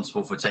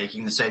responsible for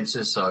taking the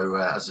census, so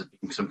as there's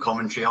been some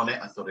commentary on it,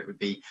 I thought it would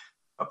be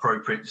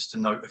appropriate just to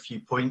note a few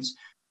points.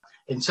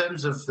 In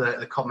terms of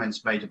the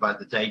comments made about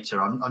the data,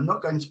 I'm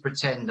not going to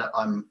pretend that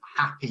I'm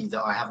happy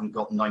that I haven't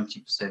got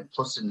 90%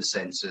 plus in the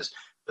census,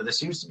 but there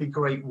seems to be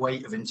great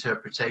weight of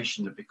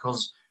interpretation that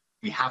because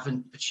we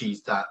haven't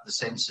achieved that, the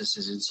census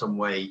is in some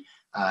way,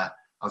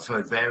 I've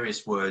heard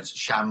various words,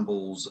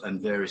 shambles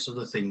and various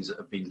other things that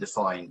have been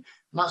defined.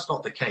 And that's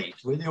not the case.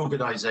 We're the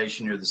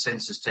organisation who are the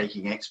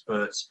census-taking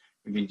experts.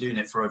 We've been doing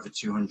it for over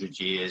 200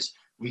 years.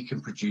 We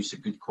can produce a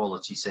good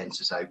quality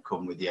census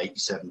outcome with the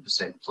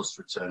 87% plus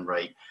return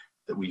rate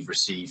that we've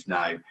received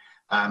now.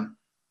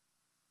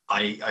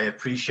 I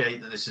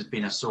appreciate that this has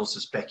been a source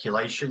of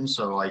speculation,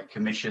 so I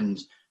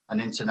commissioned an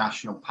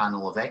international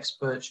panel of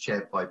experts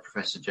chaired by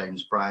Professor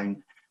James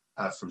Brown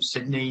from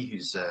Sydney,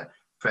 who's a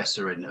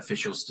professor in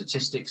official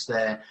statistics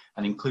there,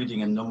 and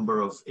including a number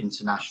of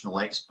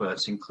international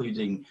experts,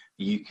 including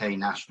the UK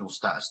national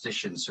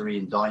statistician, Sir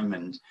Ian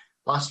Diamond.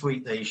 Last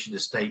week, they issued a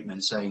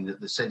statement saying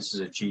that the census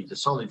achieved a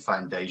solid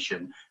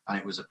foundation and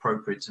it was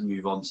appropriate to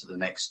move on to the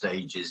next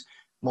stages.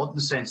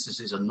 Modern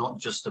censuses are not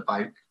just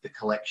about the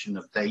collection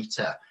of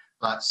data.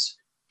 That's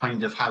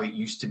kind of how it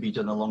used to be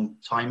done a long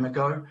time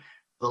ago.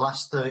 The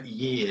last 30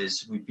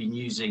 years, we've been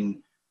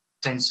using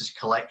census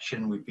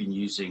collection, we've been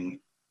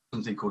using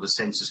something called a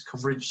census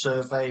coverage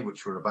survey,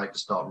 which we're about to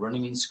start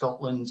running in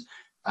Scotland,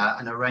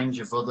 and a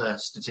range of other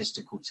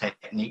statistical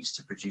techniques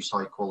to produce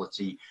high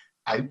quality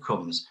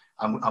outcomes.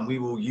 And we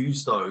will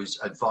use those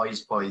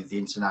advised by the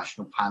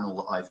international panel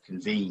that I've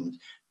convened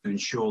to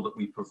ensure that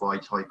we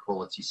provide high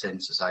quality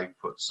census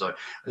output. So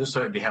I just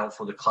thought it'd be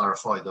helpful to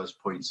clarify those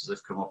points as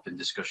they've come up in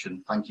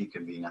discussion. Thank you,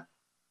 Convener.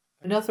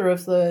 Another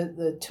of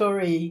the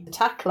Tory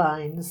attack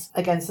lines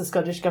against the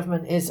Scottish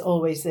Government is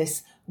always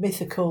this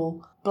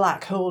mythical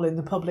black hole in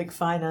the public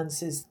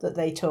finances that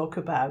they talk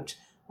about.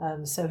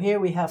 So here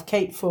we have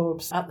Kate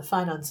Forbes at the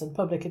Finance and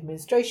Public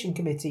Administration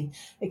Committee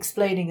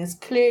explaining as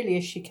clearly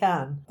as she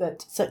can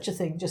that such a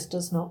thing just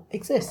does not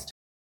exist.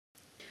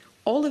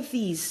 All of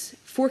these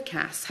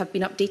forecasts have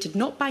been updated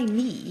not by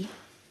me,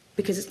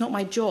 because it's not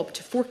my job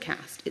to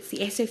forecast, it's the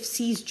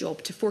SFC's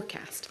job to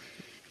forecast.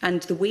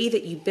 And the way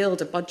that you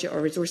build a budget or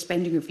resource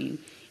spending review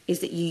is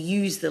that you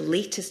use the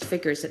latest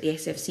figures that the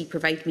SFC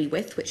provide me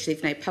with, which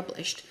they've now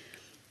published,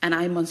 and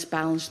I must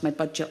balance my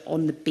budget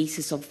on the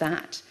basis of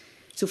that.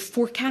 So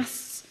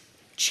forecasts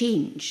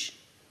change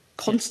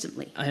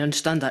constantly. I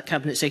understand that,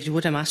 Cabinet Secretary.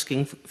 What I'm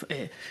asking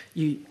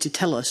you to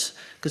tell us,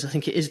 because I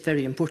think it is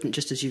very important,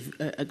 just as you've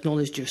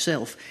acknowledged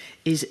yourself,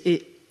 is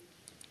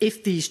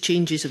if these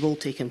changes have all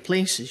taken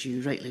place, as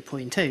you rightly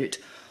point out,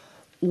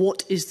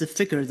 what is the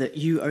figure that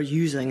you are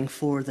using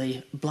for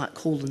the black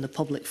hole in the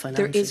public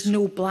finances? There is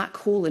no black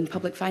hole in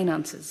public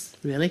finances.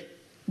 Really?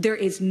 There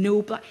is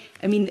no black...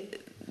 I mean,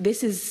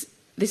 this is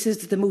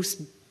the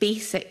most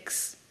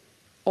basics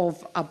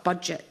of a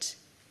budget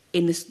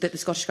that the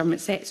Scottish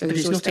Government sets. But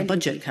it's not a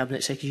budget,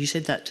 Cabinet Secretary. You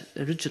said that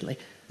originally.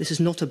 This is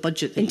not a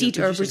budget. Indeed,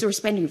 or a resource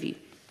spending review.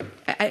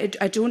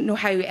 I don't know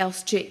how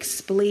else to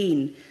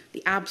explain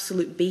the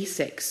absolute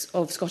basics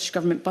of Scottish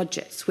Government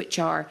budgets,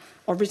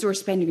 or resource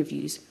spending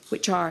reviews,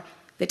 which are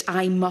that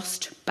I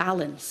must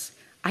balance.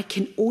 I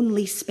can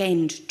only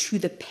spend to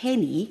the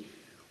penny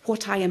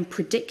what I am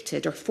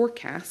predicted or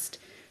forecast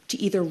to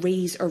either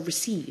raise or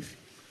receive.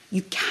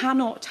 You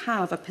cannot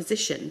have a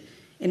position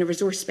in a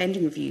resource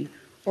spending review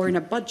or in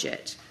a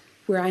budget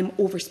where I'm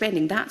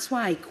overspending. That's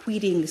why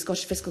querying the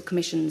Scottish Fiscal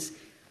Commission's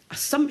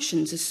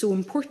assumptions is so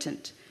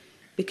important,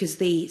 because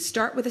they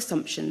start with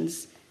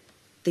assumptions,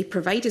 they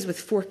provide us with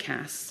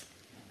forecasts,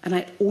 and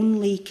I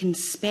only can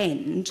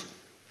spend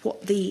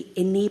what they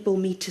enable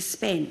me to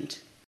spend.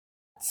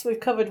 So we've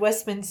covered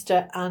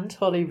Westminster and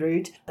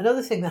Holyrood.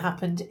 Another thing that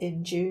happened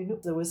in June,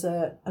 there was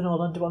an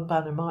All Under One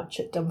Banner march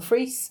at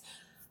Dumfries.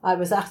 I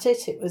was at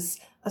it. It was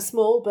a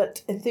small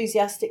but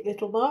enthusiastic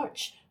little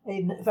march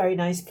in a very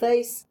nice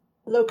place.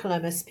 Local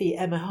MSP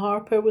Emma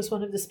Harper was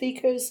one of the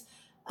speakers,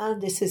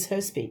 and this is her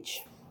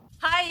speech.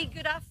 Hi,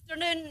 good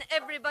afternoon,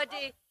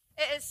 everybody.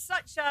 It is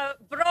such a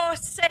braw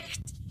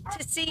sight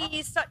to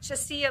see such a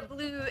sea of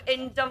blue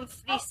in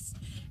Dumfries.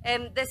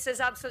 This is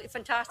absolutely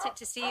fantastic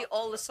to see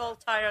all the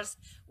saltires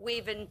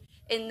waving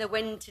in the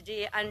wind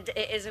today, and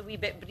it is a wee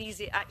bit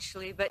breezy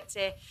actually, but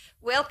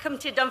welcome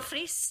to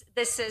Dumfries.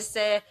 This is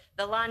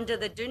the land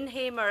of the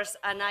Doonhamers,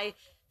 and I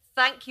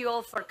thank you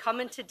all for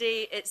coming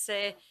today. It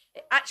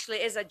actually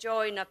is a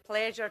joy and a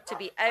pleasure to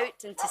be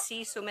out and to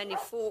see so many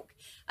folk.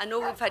 I know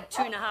we've had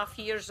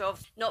 2.5 years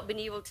of not being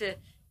able to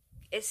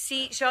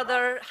see each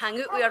other, hang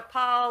out with our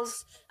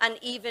pals, and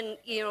even,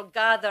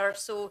 gather.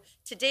 So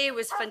today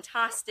was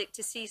fantastic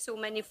to see so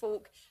many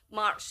folk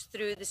march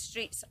through the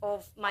streets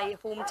of my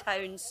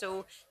hometown.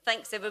 So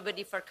thanks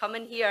everybody for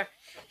coming here.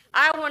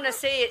 I want to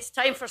say it's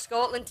time for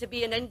Scotland to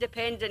be an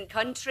independent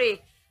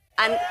country,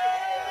 and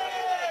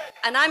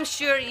I'm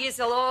sure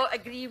you'll all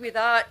agree with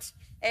that.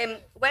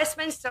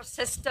 Westminster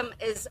system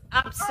is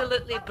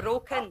absolutely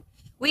broken.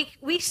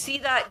 We see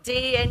that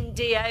day in,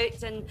 day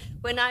out, and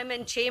when I'm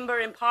in chamber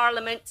in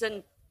Parliament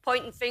and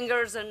pointing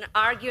fingers and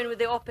arguing with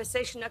the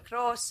opposition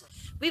across,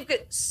 we've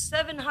got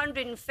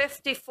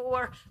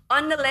 754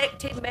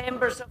 unelected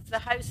members of the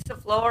House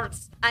of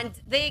Lords,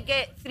 and they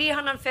get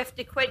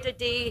 350 quid a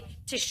day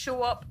to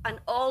show up, and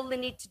all they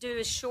need to do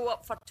is show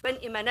up for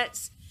 20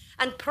 minutes,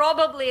 and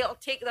probably it'll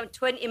take them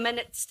 20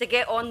 minutes to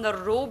get on their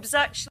robes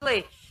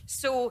actually.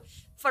 So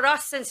for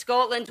us in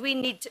Scotland, we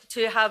need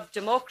to have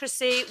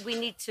democracy. We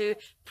need to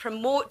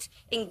promote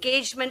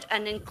engagement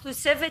and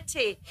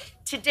inclusivity.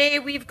 Today,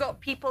 we've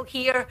got people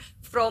here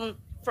from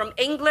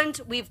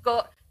England. We've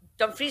got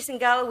Dumfries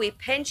and Galloway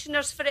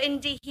pensioners for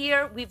Indy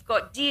here. We've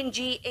got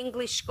D&G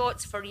English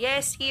Scots for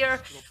Yes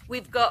here.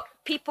 We've got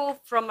people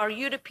from our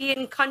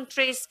European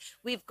countries.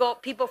 We've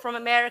got people from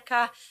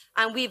America,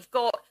 and we've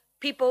got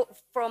people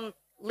from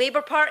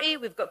Labour Party.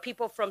 We've got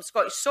people from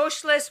Scottish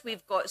Socialists.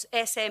 We've got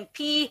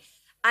SNP.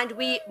 And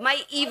we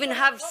might even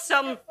have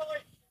some,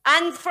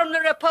 and from the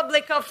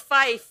Republic of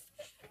Fife.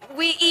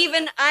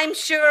 I'm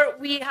sure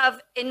we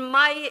have, in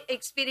my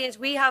experience,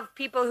 we have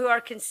people who are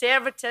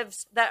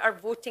Conservatives that are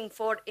voting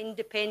for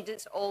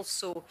independence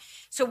also.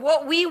 So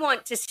what we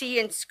want to see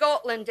in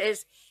Scotland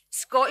is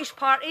Scottish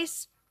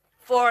parties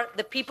for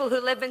the people who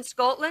live in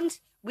Scotland.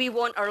 We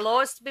want our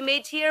laws to be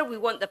made here. We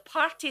want the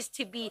parties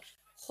to be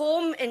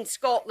home in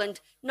Scotland,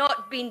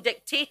 not being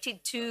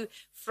dictated to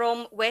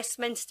from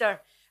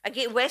Westminster.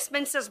 Again,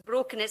 Westminster's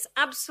broken. It's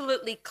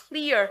absolutely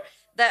clear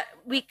that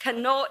we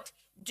cannot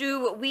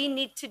do what we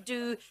need to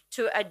do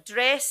to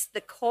address the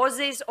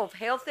causes of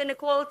health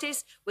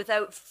inequalities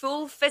without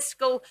full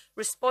fiscal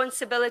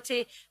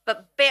responsibility,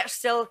 but better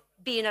still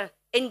being an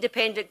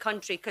independent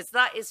country, because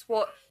that is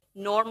what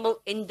normal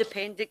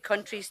independent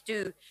countries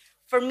do.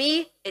 For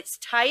me, it's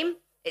time.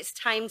 It's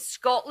time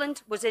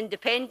Scotland was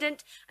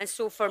independent. And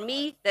so for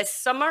me, this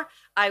summer,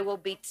 I will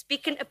be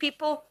speaking to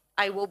people.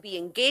 I will be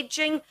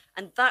engaging,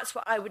 and that's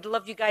what I would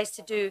love you guys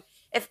to do.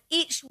 If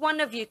each one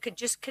of you could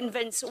just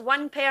convince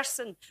one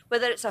person,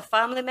 whether it's a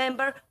family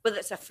member, whether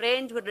it's a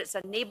friend, whether it's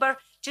a neighbour,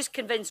 just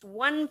convince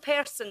one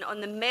person on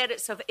the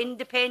merits of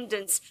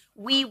independence,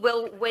 we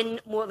will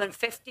win more than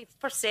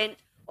 50%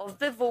 of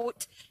the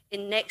vote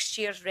in next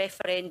year's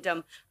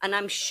referendum. And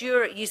I'm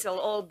sure you'll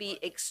all be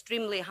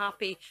extremely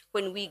happy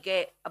when we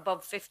get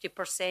above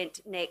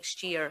 50%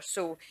 next year.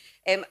 So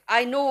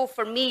I know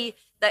for me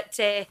that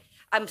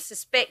I'm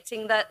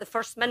suspecting that the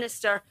First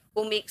Minister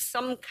will make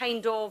some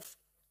kind of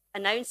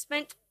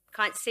announcement,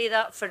 can't say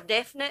that for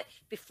definite,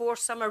 before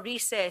summer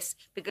recess,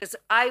 because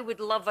I would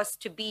love us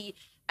to be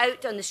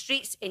out on the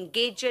streets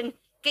engaging,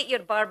 get your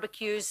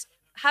barbecues,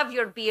 have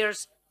your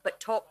beers, but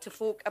talk to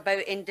folk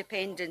about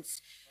independence.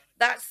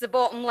 That's the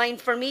bottom line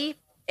for me.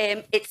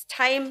 It's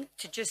time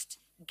to just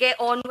get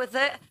on with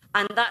it,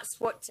 and that's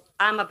what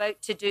I'm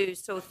about to do.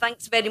 So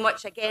thanks very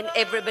much again,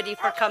 everybody,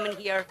 for coming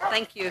here.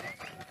 Thank you.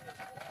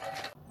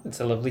 It's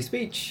a lovely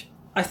speech.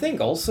 I think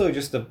also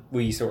just a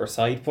wee sort of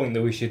side point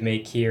that we should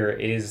make here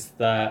is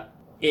that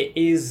It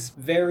is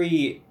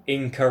very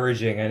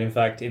encouraging and, in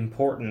fact,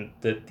 important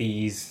that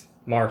these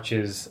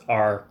marches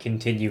are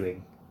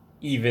continuing,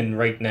 even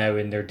right now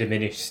in their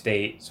diminished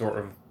state, sort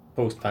of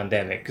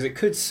post-pandemic, because it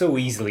could so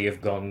easily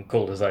have gone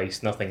cold as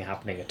ice, nothing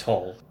happening at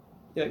all.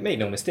 Make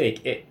no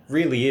mistake, it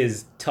really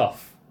is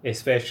tough,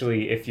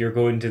 especially if you're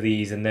going to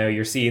these and now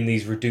you're seeing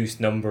these reduced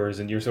numbers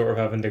and you're sort of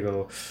having to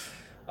go,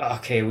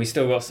 okay, we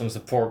still got some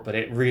support, but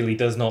it really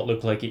does not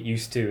look like it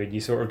used to, and you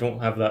sort of don't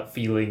have that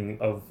feeling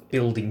of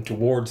building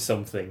towards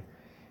something.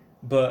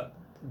 But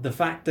the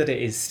fact that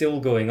it is still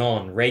going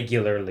on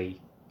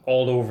regularly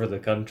all over the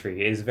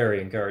country is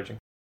very encouraging.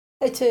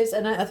 It is,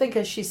 and I think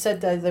as she said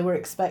there, they were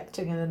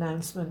expecting an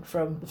announcement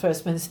from the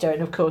First Minister,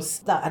 and of course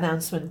that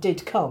announcement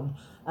did come,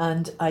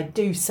 and I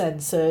do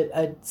sense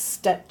a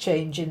step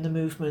change in the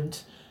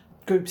movement.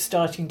 Groups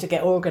starting to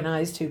get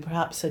organised who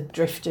perhaps had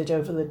drifted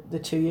over the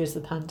 2 years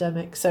of the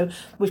pandemic. So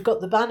we've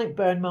got the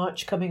Bannockburn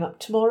March coming up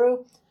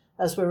tomorrow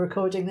as we're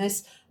recording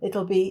this.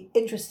 It'll be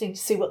interesting to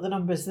see what the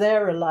numbers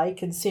there are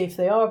like and see if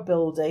they are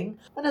building.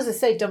 And as I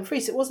say,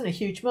 Dumfries, it wasn't a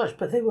huge march,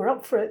 but they were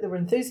up for it. They were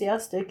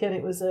enthusiastic, and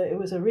it was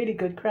a really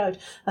good crowd.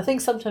 I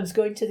think sometimes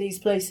going to these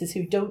places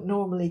who don't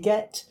normally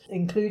get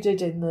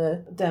included in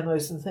the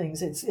demos and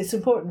things, it's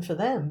important for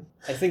them.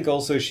 I think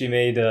also she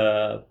made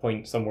a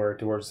point somewhere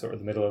towards sort of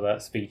the middle of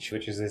that speech,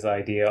 which is this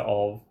idea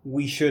of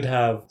we should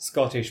have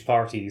Scottish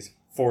parties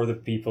for the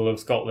people of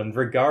Scotland,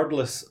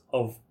 regardless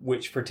of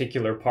which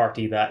particular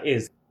party that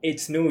is.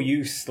 It's no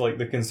use like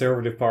the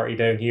Conservative Party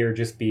down here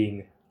just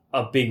being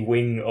a big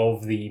wing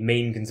of the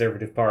main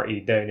Conservative Party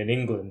down in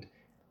England.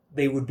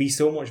 They would be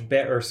so much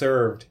better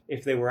served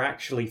if they were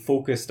actually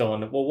focused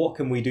on, well, what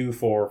can we do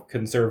for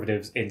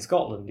Conservatives in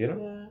Scotland, you know?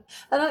 Yeah.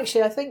 And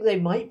actually, I think they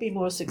might be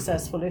more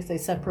successful if they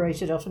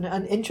separated off.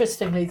 And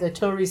interestingly, the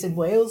Tories in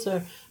Wales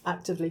are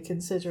actively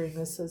considering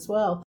this as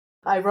well.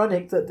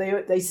 Ironic that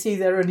they see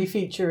their only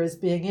future as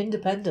being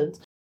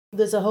independent.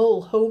 There's a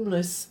whole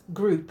homeless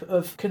group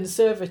of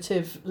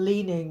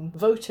conservative-leaning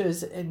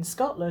voters in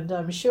Scotland,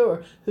 I'm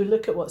sure, who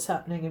look at what's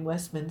happening in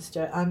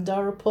Westminster and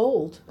are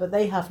appalled. But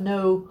they have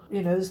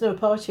there's no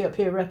party up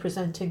here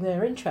representing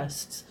their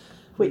interests,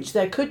 which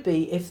there could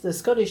be if the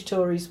Scottish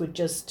Tories would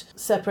just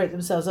separate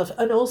themselves off.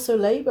 And also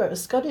Labour, a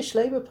Scottish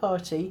Labour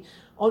Party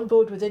on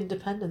board with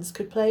independence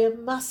could play a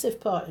massive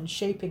part in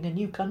shaping a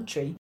new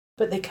country.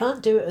 But they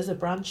can't do it as a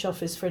branch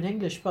office for an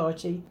English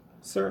party.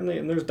 Certainly,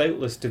 and there's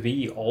doubtless to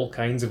be all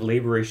kinds of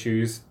Labour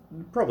issues,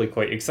 probably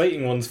quite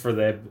exciting ones for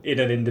them in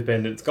an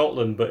independent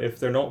Scotland, but if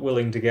they're not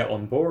willing to get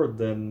on board,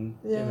 then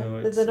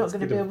they're not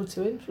going to be able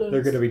to influence.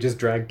 They're going to be just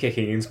drag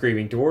kicking and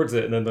screaming towards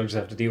it, and then they'll just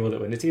have to deal with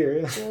it when it's here.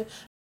 Yeah.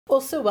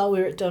 Also, while we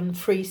were at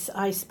Dumfries,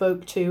 I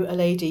spoke to a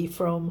lady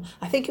from,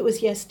 I think it was,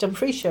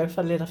 Dumfriesshire,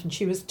 funnily enough, and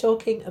she was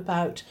talking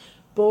about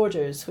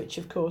borders, which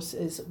of course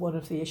is one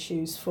of the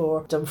issues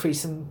for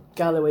Dumfries and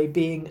Galloway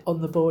being on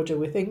the border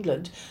with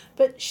England.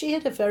 But she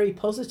had a very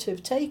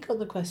positive take on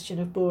the question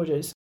of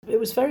borders.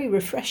 It was very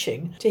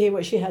refreshing to hear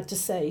what she had to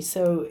say.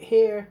 So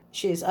here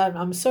she is.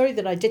 I'm sorry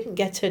that I didn't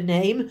get her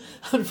name,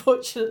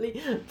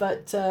 unfortunately,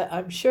 but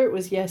I'm sure it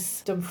was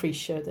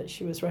Dumfriesshire that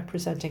she was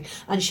representing.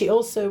 And she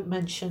also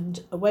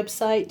mentioned a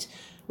website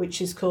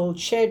which is called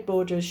Shared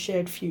Borders,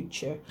 Shared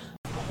Future.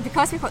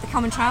 Because we've got the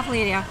common travel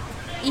area,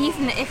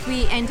 even if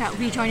we end up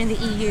rejoining the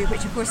EU,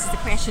 which of course is the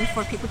question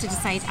for people to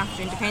decide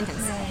after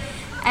independence,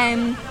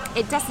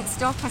 it doesn't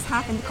stop us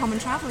having the common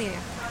travel area.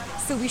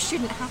 So we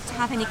shouldn't have to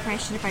have any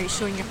question about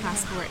showing your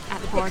passport at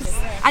the borders.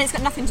 And it's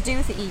got nothing to do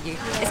with the EU.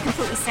 It's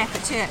completely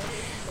separate to it.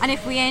 And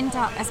if we end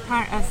up as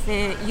part of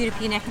the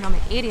European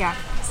Economic Area,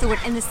 so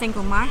we're in the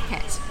single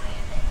market,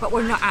 but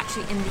we're not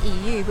actually in the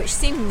EU, which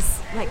seems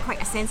like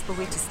quite a sensible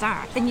way to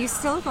start, then you've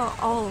still got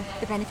all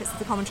the benefits of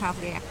the common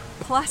travel area,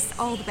 plus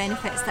all the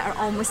benefits that are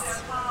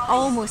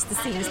almost the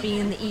same as being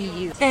in the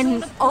EU.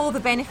 Then all the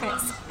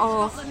benefits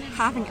of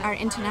having our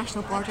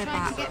international border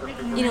back.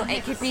 You know,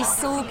 it could be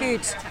so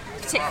good,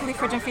 particularly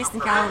for Dumfries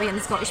and Galloway and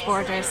the Scottish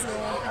borders,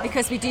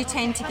 because we do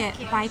tend to get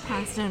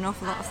bypassed in an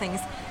awful lot of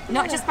things,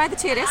 not just by the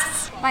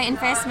tourists, by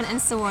investment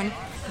and so on,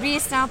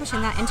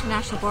 re-establishing that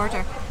international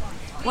border.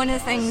 One of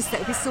the things that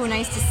would be so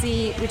nice to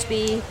see would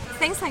be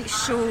things like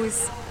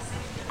shows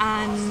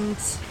and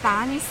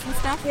bands and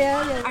stuff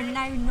are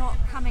now not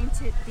coming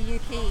to the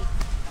UK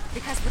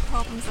because of the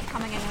problems of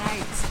coming in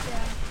and out.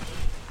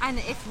 And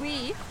if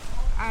we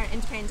are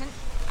independent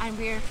and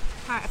we're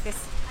part of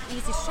this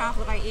easy to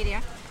travel about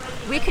area,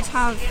 we could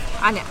have,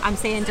 and I'm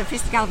saying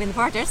Dumfries to Galloway and the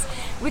borders,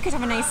 we could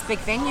have a nice big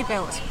venue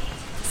built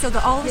so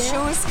that all the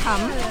shows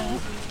come,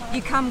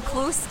 you come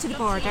close to the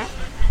border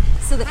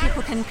so that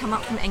people can come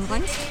up from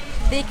England.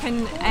 They can,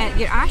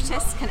 your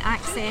artists can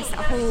access a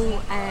whole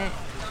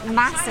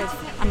massive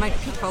amount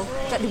of people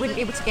that they wouldn't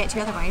be able to get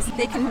to otherwise.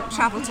 They can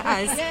travel to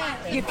us.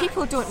 Your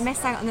people don't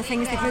miss out on the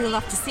things they'd really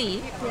love to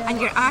see, and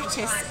your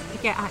artists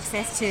get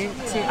access to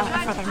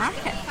a further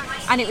market.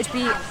 And it would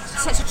be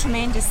such a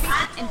tremendous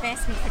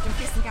investment for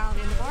Dumfries and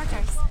Galloway and the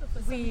borders.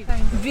 We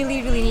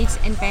really need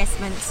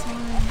investment,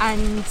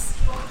 and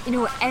you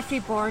know, every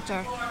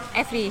border,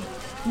 every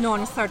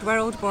non-third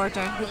world border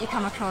that you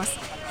come across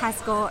has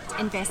got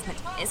investment,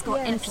 it's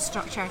got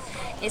infrastructure,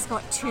 it's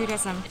got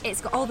tourism,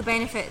 it's got all the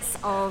benefits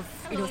of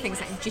things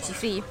like duty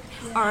free.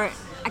 Or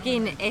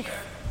again, if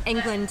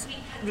England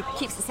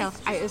keeps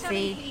itself out of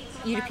the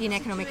European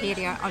Economic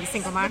Area or the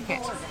single market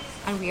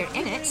and we're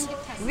in it,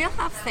 we'll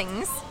have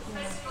things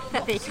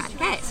that they can't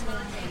get.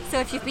 So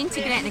if you've been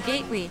to Gretna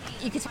Gateway,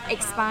 you could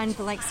expand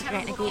the likes of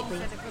Gretna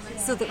Gateway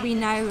so that we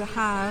now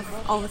have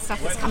all the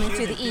stuff that's coming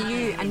through the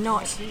EU and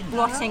not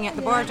blotting at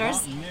the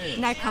borders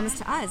now comes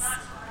to us.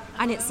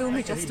 And it's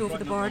only just over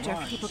the border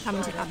for people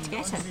coming up to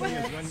get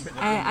it.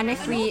 And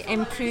if we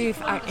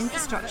improve our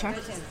infrastructure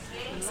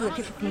so that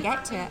people can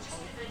get to it,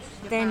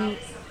 then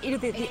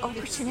the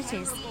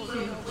opportunities,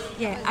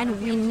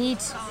 and we need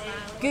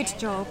good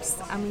jobs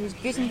and we need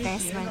good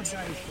investment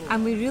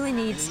and we really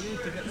need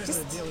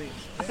just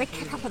a big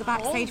kick up at the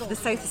backside for the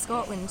south of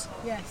Scotland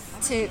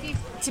to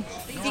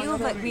feel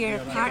that we are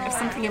part of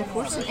something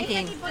important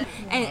again.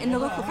 In the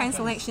local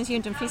council elections here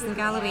in Dumfries and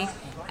Galloway,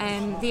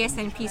 the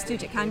SNP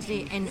stood a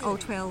candidate in all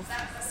 12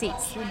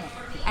 seats.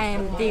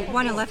 They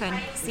won 11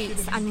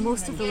 seats and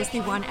most of those they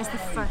won as the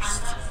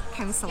first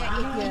councillor.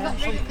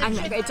 And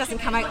it doesn't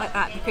come out like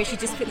that because you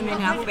just put them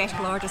in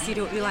alphabetical order, so you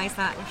don't realise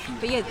that.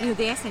 But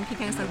the SNP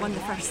councillor won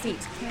the first seat,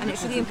 and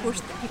it's really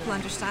important that people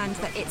understand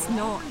that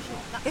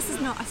this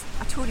is not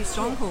a Tory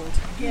stronghold.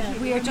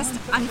 We are just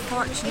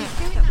unfortunate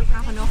that we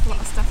have an awful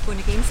lot of stuff going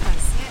against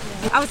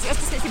us. I was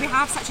just saying we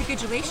have such a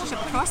good relationship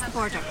across the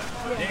border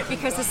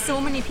because there's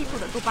so many people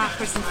that go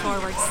backwards and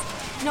forwards,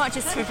 not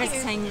just for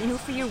visiting,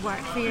 for your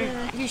work, for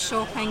your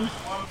shopping.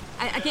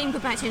 Again, go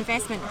back to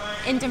investment.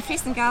 In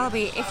Dumfries and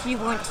Galloway, if you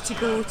want to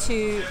go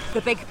to the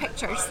big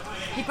pictures,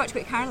 you've got to go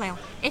to Carlisle.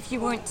 If you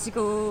want to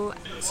go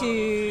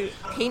to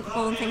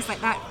paintball and things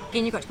like that,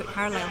 again, you've got to go to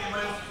Carlisle.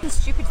 And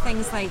stupid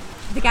things like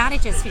the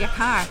garages for your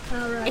car.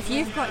 If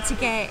you've got to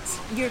get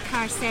your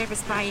car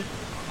serviced by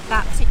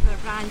that particular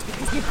brand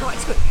because you've got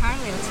to go to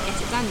Carlisle to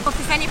get it done. If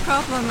there's any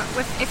problem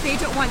if they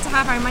don't want to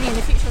have our money in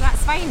the future,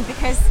 that's fine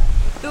because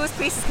those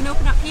places can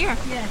open up here.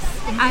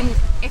 Yes. And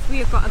if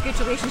we've got a good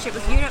relationship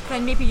with Europe,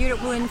 then maybe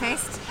Europe will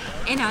invest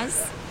in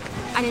us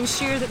and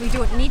ensure that we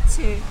don't need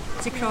to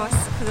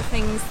cross for the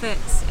things that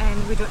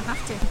we don't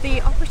have to.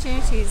 The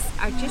opportunities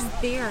are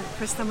just there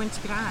for someone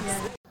to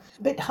grasp.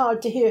 A bit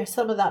hard to hear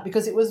some of that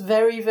because it was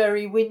very,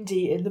 very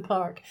windy in the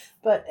park.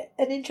 But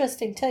an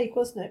interesting take,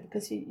 wasn't it?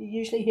 Because you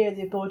usually hear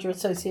the border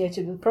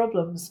associated with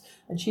problems,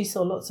 and she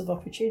saw lots of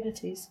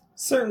opportunities.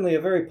 Certainly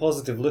a very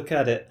positive look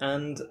at it,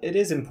 and it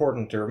is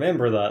important to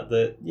remember that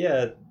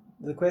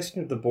the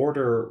question of the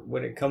border,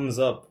 when it comes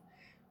up,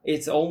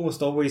 it's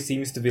almost always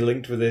seems to be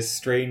linked with this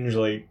strange,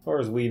 as far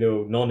as we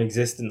know,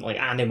 non-existent,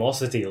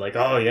 animosity.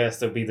 Oh yes,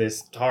 there'll be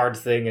this hard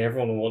thing and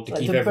everyone will want to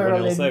keep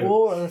everyone else out. The Berlin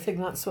War, I think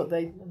that's what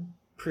they...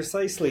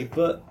 Precisely,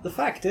 but the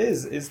fact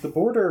is the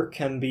border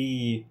can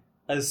be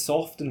as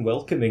soft and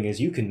welcoming as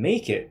you can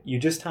make it. You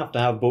just have to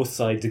have both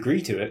sides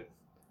agree to it.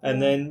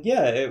 And then,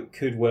 it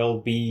could well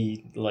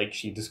be like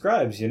she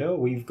describes,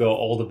 we've got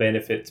all the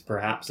benefits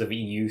perhaps of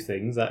EU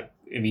things that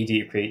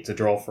immediately creates a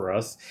draw for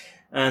us.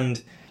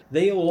 And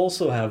they will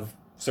also have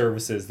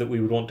services that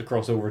we would want to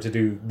cross over to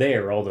do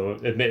there, although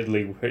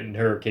admittedly in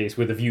her case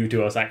with a view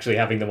to us actually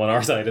having them on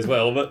our side as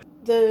well. But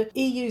the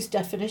EU's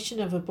definition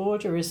of a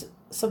border is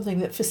something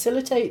that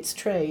facilitates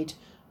trade.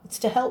 It's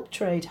to help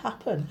trade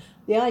happen.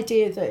 The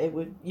idea that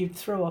you'd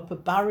throw up a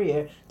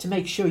barrier to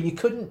make sure you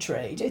couldn't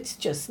trade, it's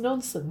just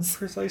nonsense.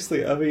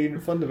 Precisely. I mean,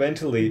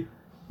 fundamentally,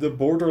 the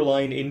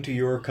borderline into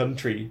your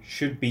country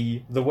should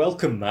be the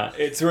welcome mat.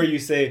 It's where you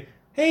say,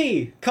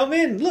 hey, come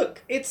in,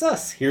 look, it's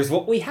us. Here's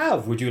what we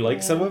have. Would you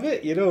like some of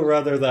it?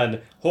 Rather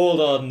than, hold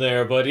on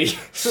there, buddy.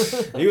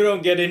 You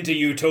don't get into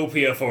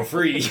utopia for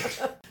free.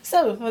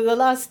 So, for the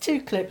last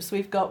two clips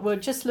we've got, we'll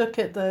just look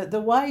at the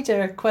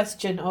wider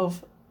question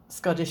of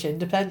Scottish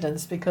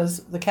independence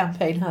because the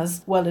campaign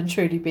has well and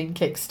truly been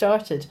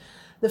kick-started.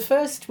 The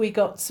first, we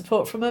got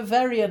support from a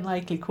very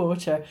unlikely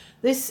quarter.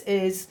 This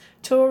is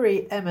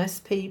Tory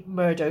MSP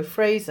Murdo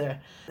Fraser,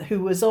 who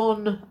was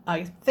on,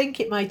 I think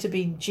it might have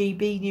been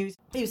GB News.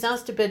 He was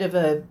asked a bit of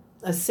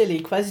a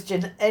silly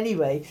question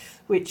anyway,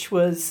 which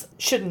was,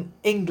 shouldn't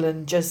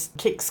England just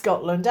kick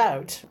Scotland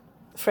out?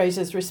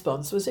 Fraser's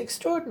response was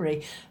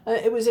extraordinary.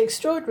 It was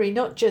extraordinary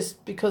not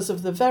just because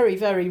of the very,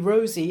 very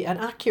rosy and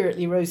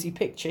accurately rosy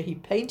picture he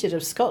painted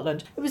of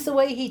Scotland. It was the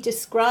way he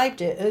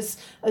described it as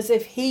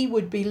if he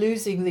would be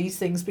losing these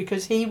things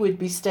because he would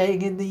be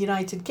staying in the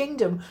United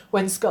Kingdom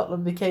when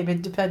Scotland became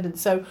independent.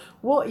 So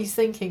what he's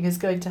thinking is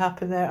going to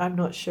happen there, I'm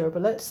not sure.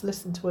 But let's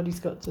listen to what he's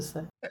got to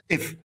say.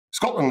 If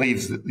Scotland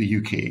leaves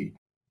the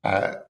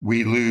UK,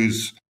 we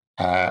lose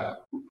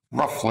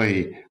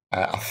roughly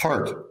a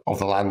third of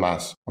the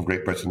landmass of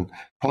Great Britain,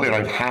 probably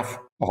around half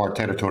of our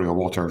territorial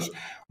waters.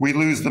 We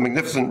lose the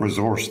magnificent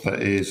resource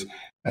that is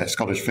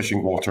Scottish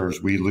fishing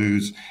waters. We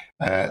lose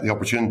the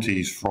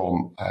opportunities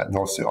from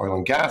North Sea oil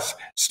and gas,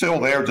 still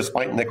there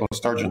despite Nicola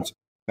Sturgeon's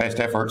best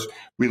efforts.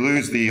 We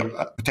lose the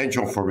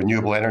potential for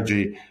renewable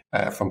energy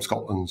from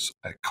Scotland's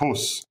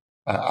coasts.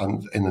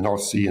 and in the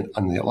North Sea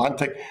and the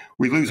Atlantic.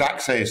 We lose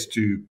access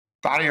to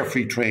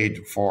barrier-free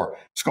trade for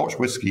Scotch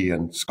whisky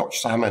and Scotch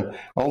salmon,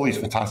 all these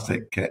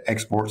fantastic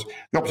exports.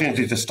 The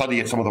opportunity to study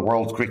at some of the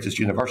world's greatest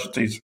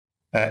universities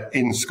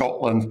in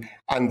Scotland,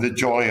 and the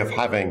joy of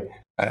having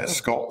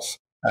Scots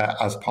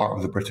as part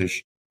of the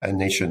British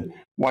nation.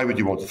 Why would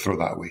you want to throw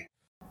that away?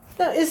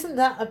 Now, isn't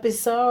that a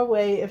bizarre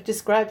way of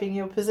describing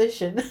your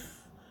position?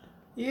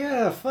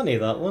 Yeah, funny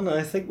that one.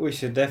 I think we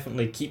should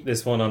definitely keep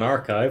this one on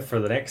archive for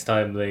the next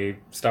time they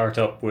start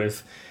up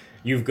with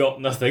 "You've got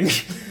nothing."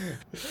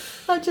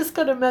 I just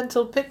got a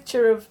mental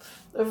picture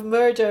of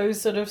Murdo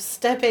sort of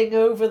stepping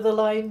over the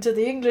line to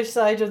the English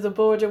side of the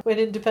border when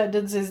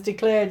independence is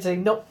declared,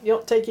 saying, "Not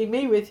taking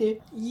me with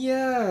you."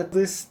 Yeah,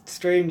 this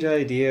strange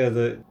idea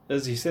that,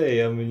 as you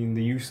say, I mean,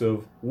 the use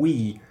of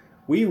we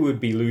would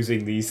be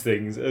losing these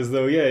things, as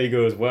though, yeah, he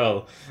goes,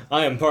 well,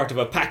 I am part of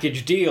a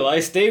package deal, I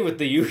stay with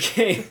the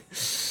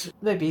UK.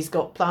 Maybe he's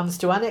got plans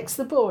to annex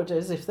the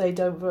borders if they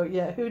don't vote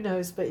yet, who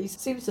knows, but he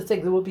seems to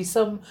think there will be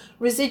some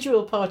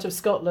residual part of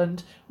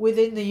Scotland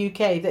within the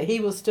UK that he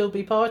will still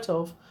be part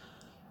of,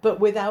 but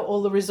without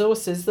all the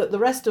resources that the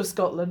rest of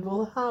Scotland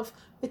will have.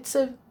 It's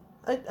a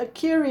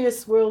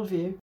curious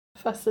worldview.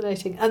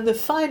 Fascinating. And the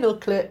final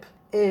clip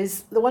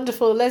is the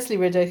wonderful Leslie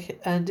Riddoch,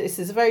 and this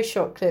is a very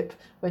short clip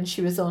when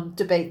she was on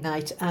Debate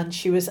Night, and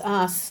she was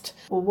asked,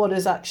 well, what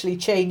has actually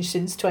changed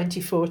since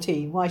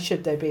 2014? Why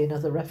should there be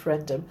another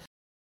referendum?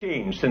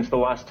 Changed since the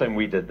last time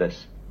we did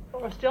this?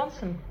 Boris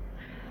Johnson.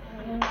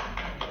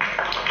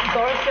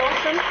 Boris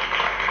Johnson,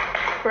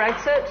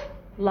 Brexit,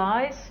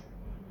 lies,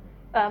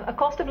 a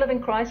cost of living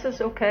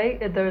crisis, okay,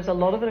 there's a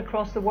lot of it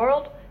across the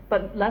world,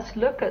 but let's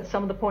look at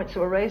some of the points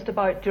that were raised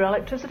about your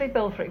electricity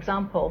bill, for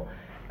example.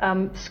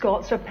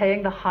 Scots are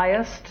paying the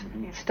highest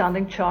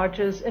standing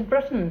charges in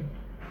Britain.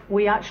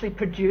 We actually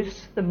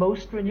produce the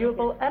most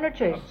renewable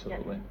energy.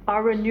 Absolutely.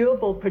 Our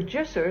renewable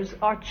producers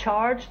are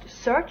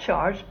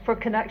surcharged for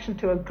connection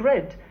to a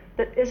grid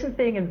that isn't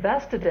being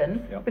invested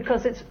in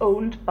because it's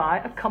owned by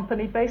a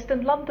company based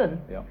in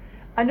London.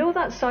 I know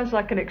that sounds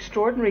like an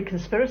extraordinary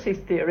conspiracy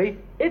theory.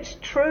 It's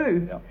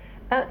true.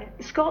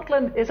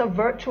 Scotland is a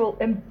virtual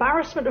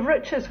embarrassment of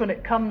riches when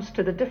it comes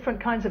to the different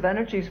kinds of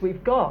energies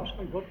we've got.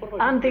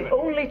 And the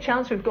only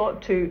chance we've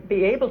got to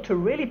be able to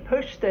really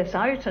push this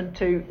out and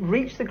to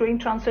reach the green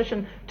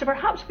transition, to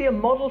perhaps be a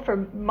model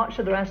for much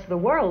of the rest of the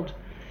world,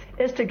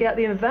 is to get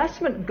the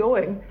investment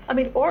going. I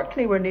mean,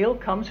 Orkney, where Neil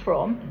comes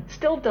from,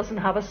 still doesn't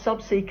have a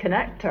subsea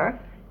connector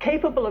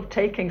capable of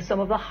taking some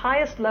of the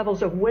highest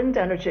levels of wind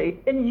energy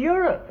in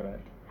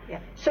Europe.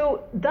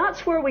 So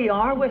that's where we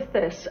are with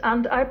this,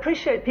 and I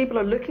appreciate people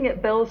are looking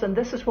at bills, and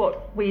this is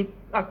what we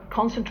are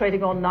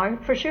concentrating on now,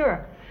 for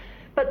sure.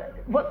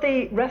 But what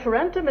the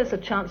referendum is a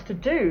chance to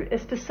do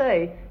is to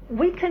say,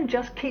 we can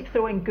just keep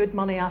throwing good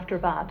money after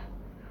bad.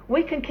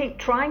 We can keep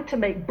trying to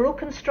make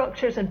broken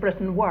structures in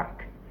Britain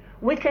work.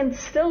 We can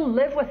still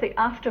live with the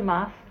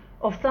aftermath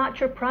of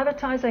Thatcher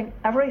privatising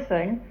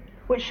everything,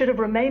 which should have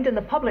remained in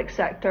the public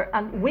sector,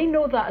 and we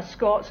know that as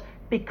Scots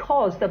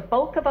because the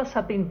bulk of us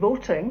have been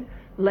voting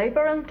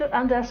Labour and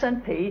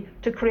SNP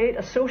to create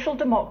a social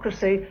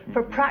democracy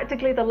for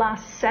practically the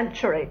last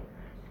century.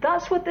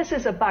 That's what this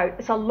is about.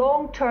 It's a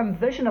long-term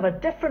vision of a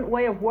different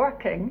way of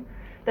working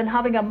than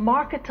having a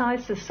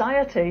marketised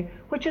society,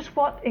 which is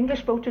what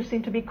English voters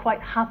seem to be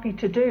quite happy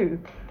to do.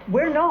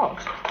 We're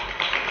not.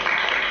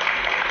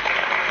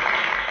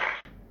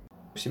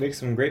 She makes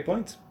some great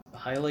points,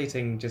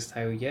 highlighting just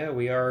how,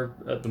 we are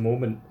at the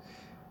moment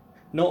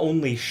not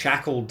only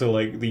shackled to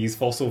like these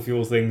fossil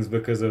fuel things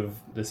because of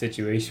the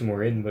situation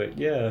we're in, but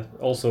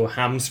also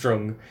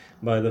hamstrung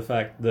by the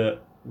fact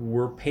that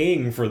we're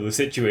paying for the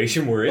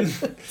situation we're in.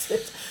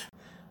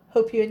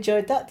 Hope you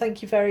enjoyed that.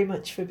 Thank you very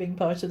much for being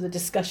part of the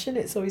discussion.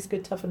 It's always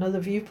good to have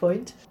another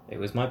viewpoint. It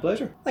was my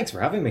pleasure. Thanks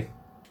for having me.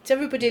 To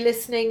everybody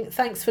listening,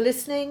 thanks for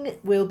listening.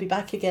 We'll be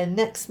back again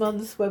next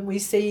month when we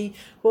see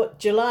what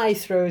July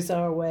throws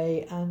our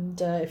way,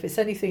 and if it's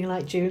anything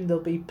like June,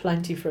 there'll be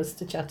plenty for us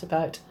to chat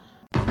about.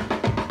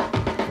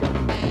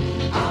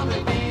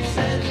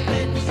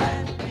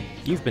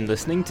 You've been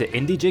listening to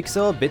Indie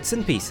Jigsaw Bits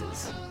and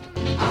Pieces.